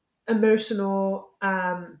emotional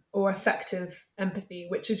or affective empathy,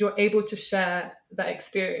 which is you're able to share that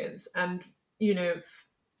experience and,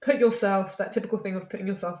 put yourself, that typical thing of putting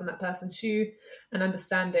yourself in that person's shoe and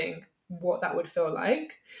understanding what that would feel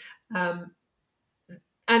like.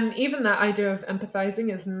 And even that idea of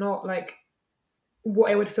empathizing is not like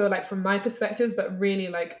what it would feel like from my perspective, but really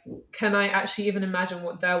like, can I actually even imagine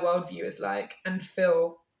what their worldview is like and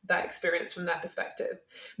feel that experience from their perspective?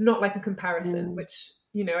 Not like a comparison, which,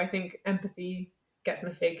 I think empathy gets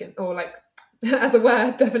mistaken, or like as a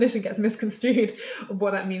word definition gets misconstrued of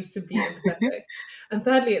what that means to be empathetic. And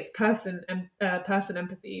thirdly, it's person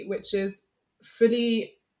empathy, which is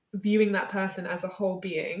fully viewing that person as a whole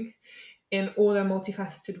being in all their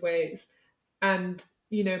multifaceted ways, and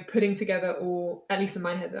putting together, or at least in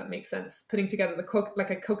my head that makes sense, putting together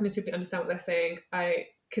like I cognitively understand what they're saying, I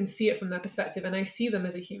can see it from their perspective, and I see them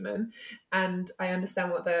as a human, and I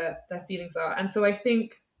understand what their feelings are. And so I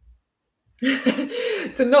think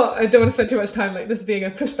I don't want to spend too much time like this being a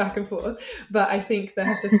push back and forth, but I think there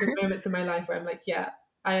have just been moments in my life where I'm like, yeah,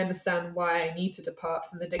 I understand why I need to depart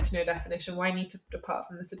from the dictionary definition, why I need to depart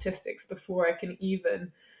from the statistics before I can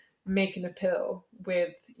even make an appeal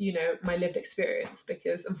with my lived experience.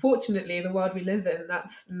 Because unfortunately the world we live in,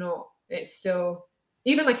 it's still,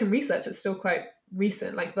 even like in research, it's still quite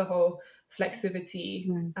recent, like the whole flexivity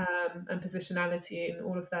and positionality and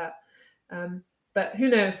all of that. But who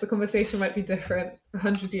knows, the conversation might be different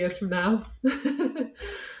 100 years from now.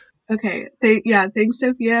 Okay. Thanks,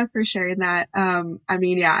 Sophia, for sharing that.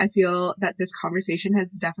 I feel that this conversation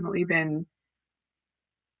has definitely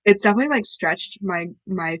like stretched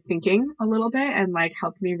my thinking a little bit and like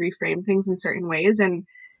helped me reframe things in certain ways. And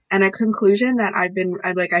And a conclusion that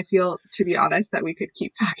I feel, to be honest, that we could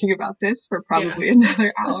keep talking about this for probably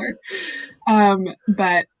another hour.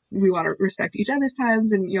 But we want to respect each other's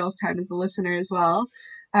times and y'all's time as the listener as well.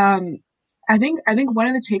 I think one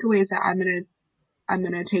of the takeaways that I'm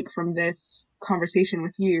gonna take from this conversation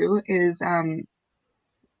with you is,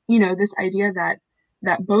 this idea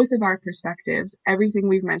that both of our perspectives, everything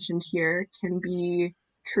we've mentioned here, can be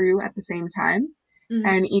true at the same time,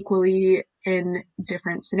 and equally in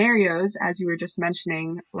different scenarios, as you were just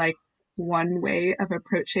mentioning, like one way of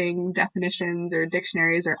approaching definitions or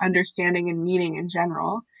dictionaries or understanding and meaning in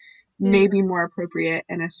general may be more appropriate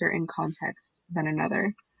in a certain context than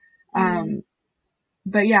another.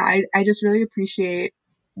 But yeah, I just really appreciate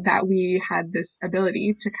that we had this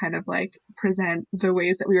ability to kind of like present the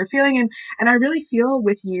ways that we were feeling. And I really feel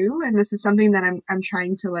with you, and this is something that I'm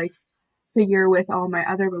trying to like figure with all my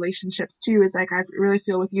other relationships too, is like I really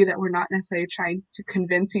feel with you that we're not necessarily trying to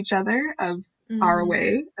convince each other of our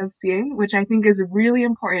way of seeing, which I think is really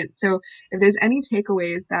important. So if there's any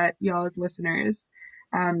takeaways that y'all as listeners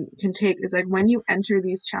can take, is like when you enter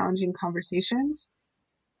these challenging conversations,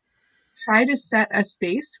 try to set a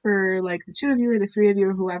space for like the two of you or the three of you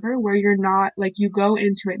or whoever, where you're not like, you go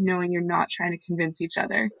into it knowing you're not trying to convince each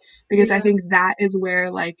other, because I think that is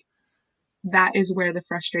where the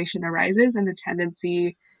frustration arises and the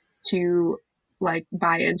tendency to like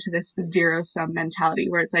buy into this zero sum mentality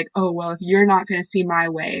where it's like, oh, well, if you're not going to see my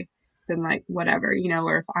way, then like whatever,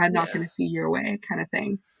 or if I'm not going to see your way kind of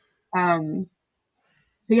thing.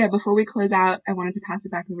 So yeah, before we close out, I wanted to pass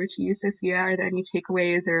it back over to you, Sophia. Are there any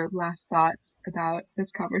takeaways or last thoughts about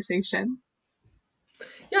this conversation?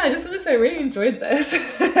 Yeah, I just want to say I really enjoyed this.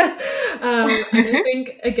 And I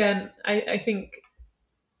think, again, I think,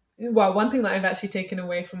 well, one thing that I've actually taken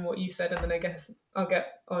away from what you said, and then I guess I'll get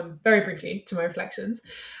on very briefly to my reflections,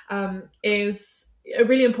 is a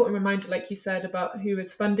really important reminder, like you said, about who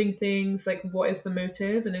is funding things, like what is the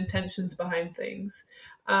motive and intentions behind things.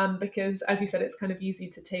 Because as you said, it's kind of easy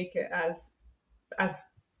to take it as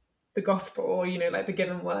the gospel, or like the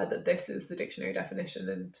given word that this is the dictionary definition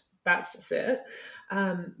and that's just it.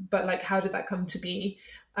 But like, how did that come to be?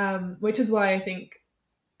 Which is why I think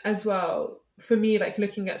as well, for me, like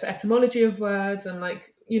looking at the etymology of words and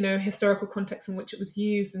like, historical context in which it was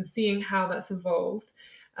used and seeing how that's evolved,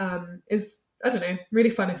 is, I don't know,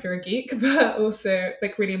 really fun if you're a geek, but also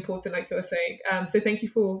like really important, like you were saying. So thank you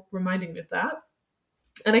for reminding me of that.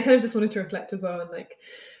 And I kind of just wanted to reflect as well on like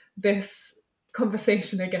this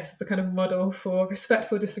conversation, I guess, is a kind of model for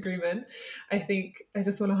respectful disagreement. I think I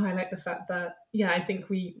just want to highlight the fact that, I think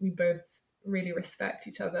we both really respect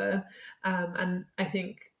each other. And I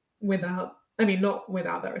think not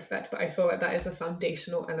without that respect, but I feel like that is a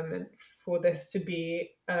foundational element for this to be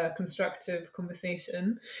a constructive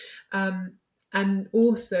conversation. And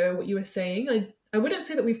also what you were saying, I wouldn't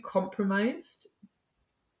say that we've compromised.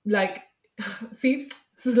 Like, see,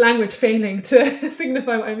 this is language failing to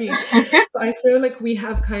signify what I mean. But I feel like we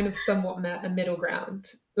have kind of somewhat met a middle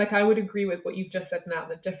ground. Like, I would agree with what you've just said now,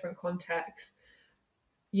 that different contexts,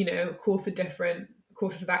 call for different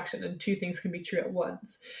courses of action, and two things can be true at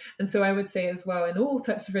once. And so I would say as well, in all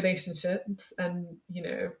types of relationships and,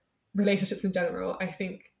 relationships in general, I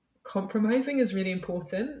think compromising is really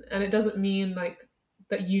important. And it doesn't mean like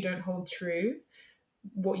that you don't hold true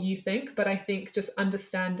what you think, but I think just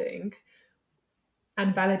understanding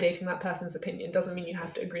and validating that person's opinion doesn't mean you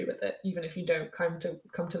have to agree with it, even if you don't come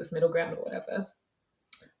to this middle ground or whatever.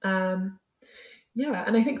 And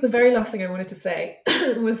I think the very last thing I wanted to say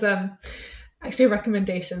was actually a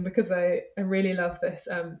recommendation, because I really love this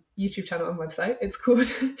YouTube channel and website. It's called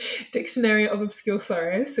Dictionary of Obscure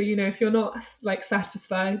Sorrows. So, if you're not like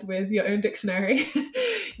satisfied with your own dictionary,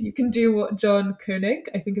 you can do what John Koenig,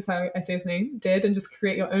 I think is how I say his name, did, and just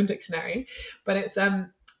create your own dictionary. But it's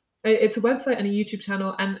a website and a YouTube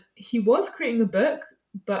channel, and he was creating a book,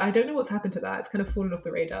 but I don't know what's happened to that. It's kind of fallen off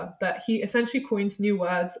the radar. But he essentially coins new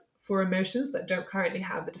words for emotions that don't currently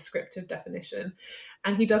have a descriptive definition.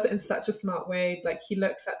 And he does it in such a smart way. Like, he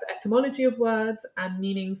looks at the etymology of words and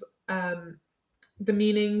meanings, the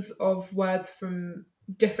meanings of words from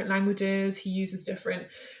different languages. He uses different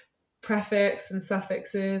prefix and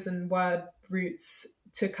suffixes and word roots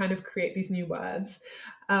to kind of create these new words.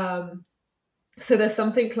 So there's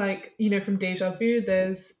something like, from déjà vu,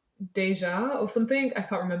 there's déjà or something, I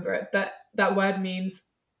can't remember it, but that word means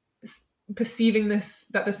perceiving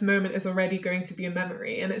that this moment is already going to be a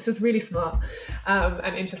memory. And it's just really smart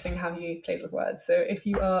and interesting how he plays with words. So if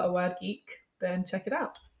you are a word geek, then check it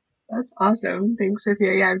out. That's awesome. Thanks,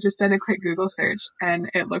 Sophia. Yeah, I've just done a quick Google search and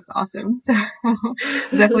it looks awesome. So I'll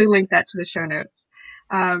definitely link that to the show notes.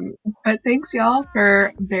 But thanks y'all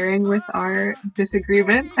for bearing with our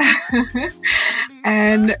disagreement.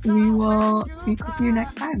 And we will speak with you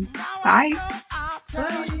next time. Bye.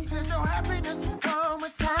 Bye.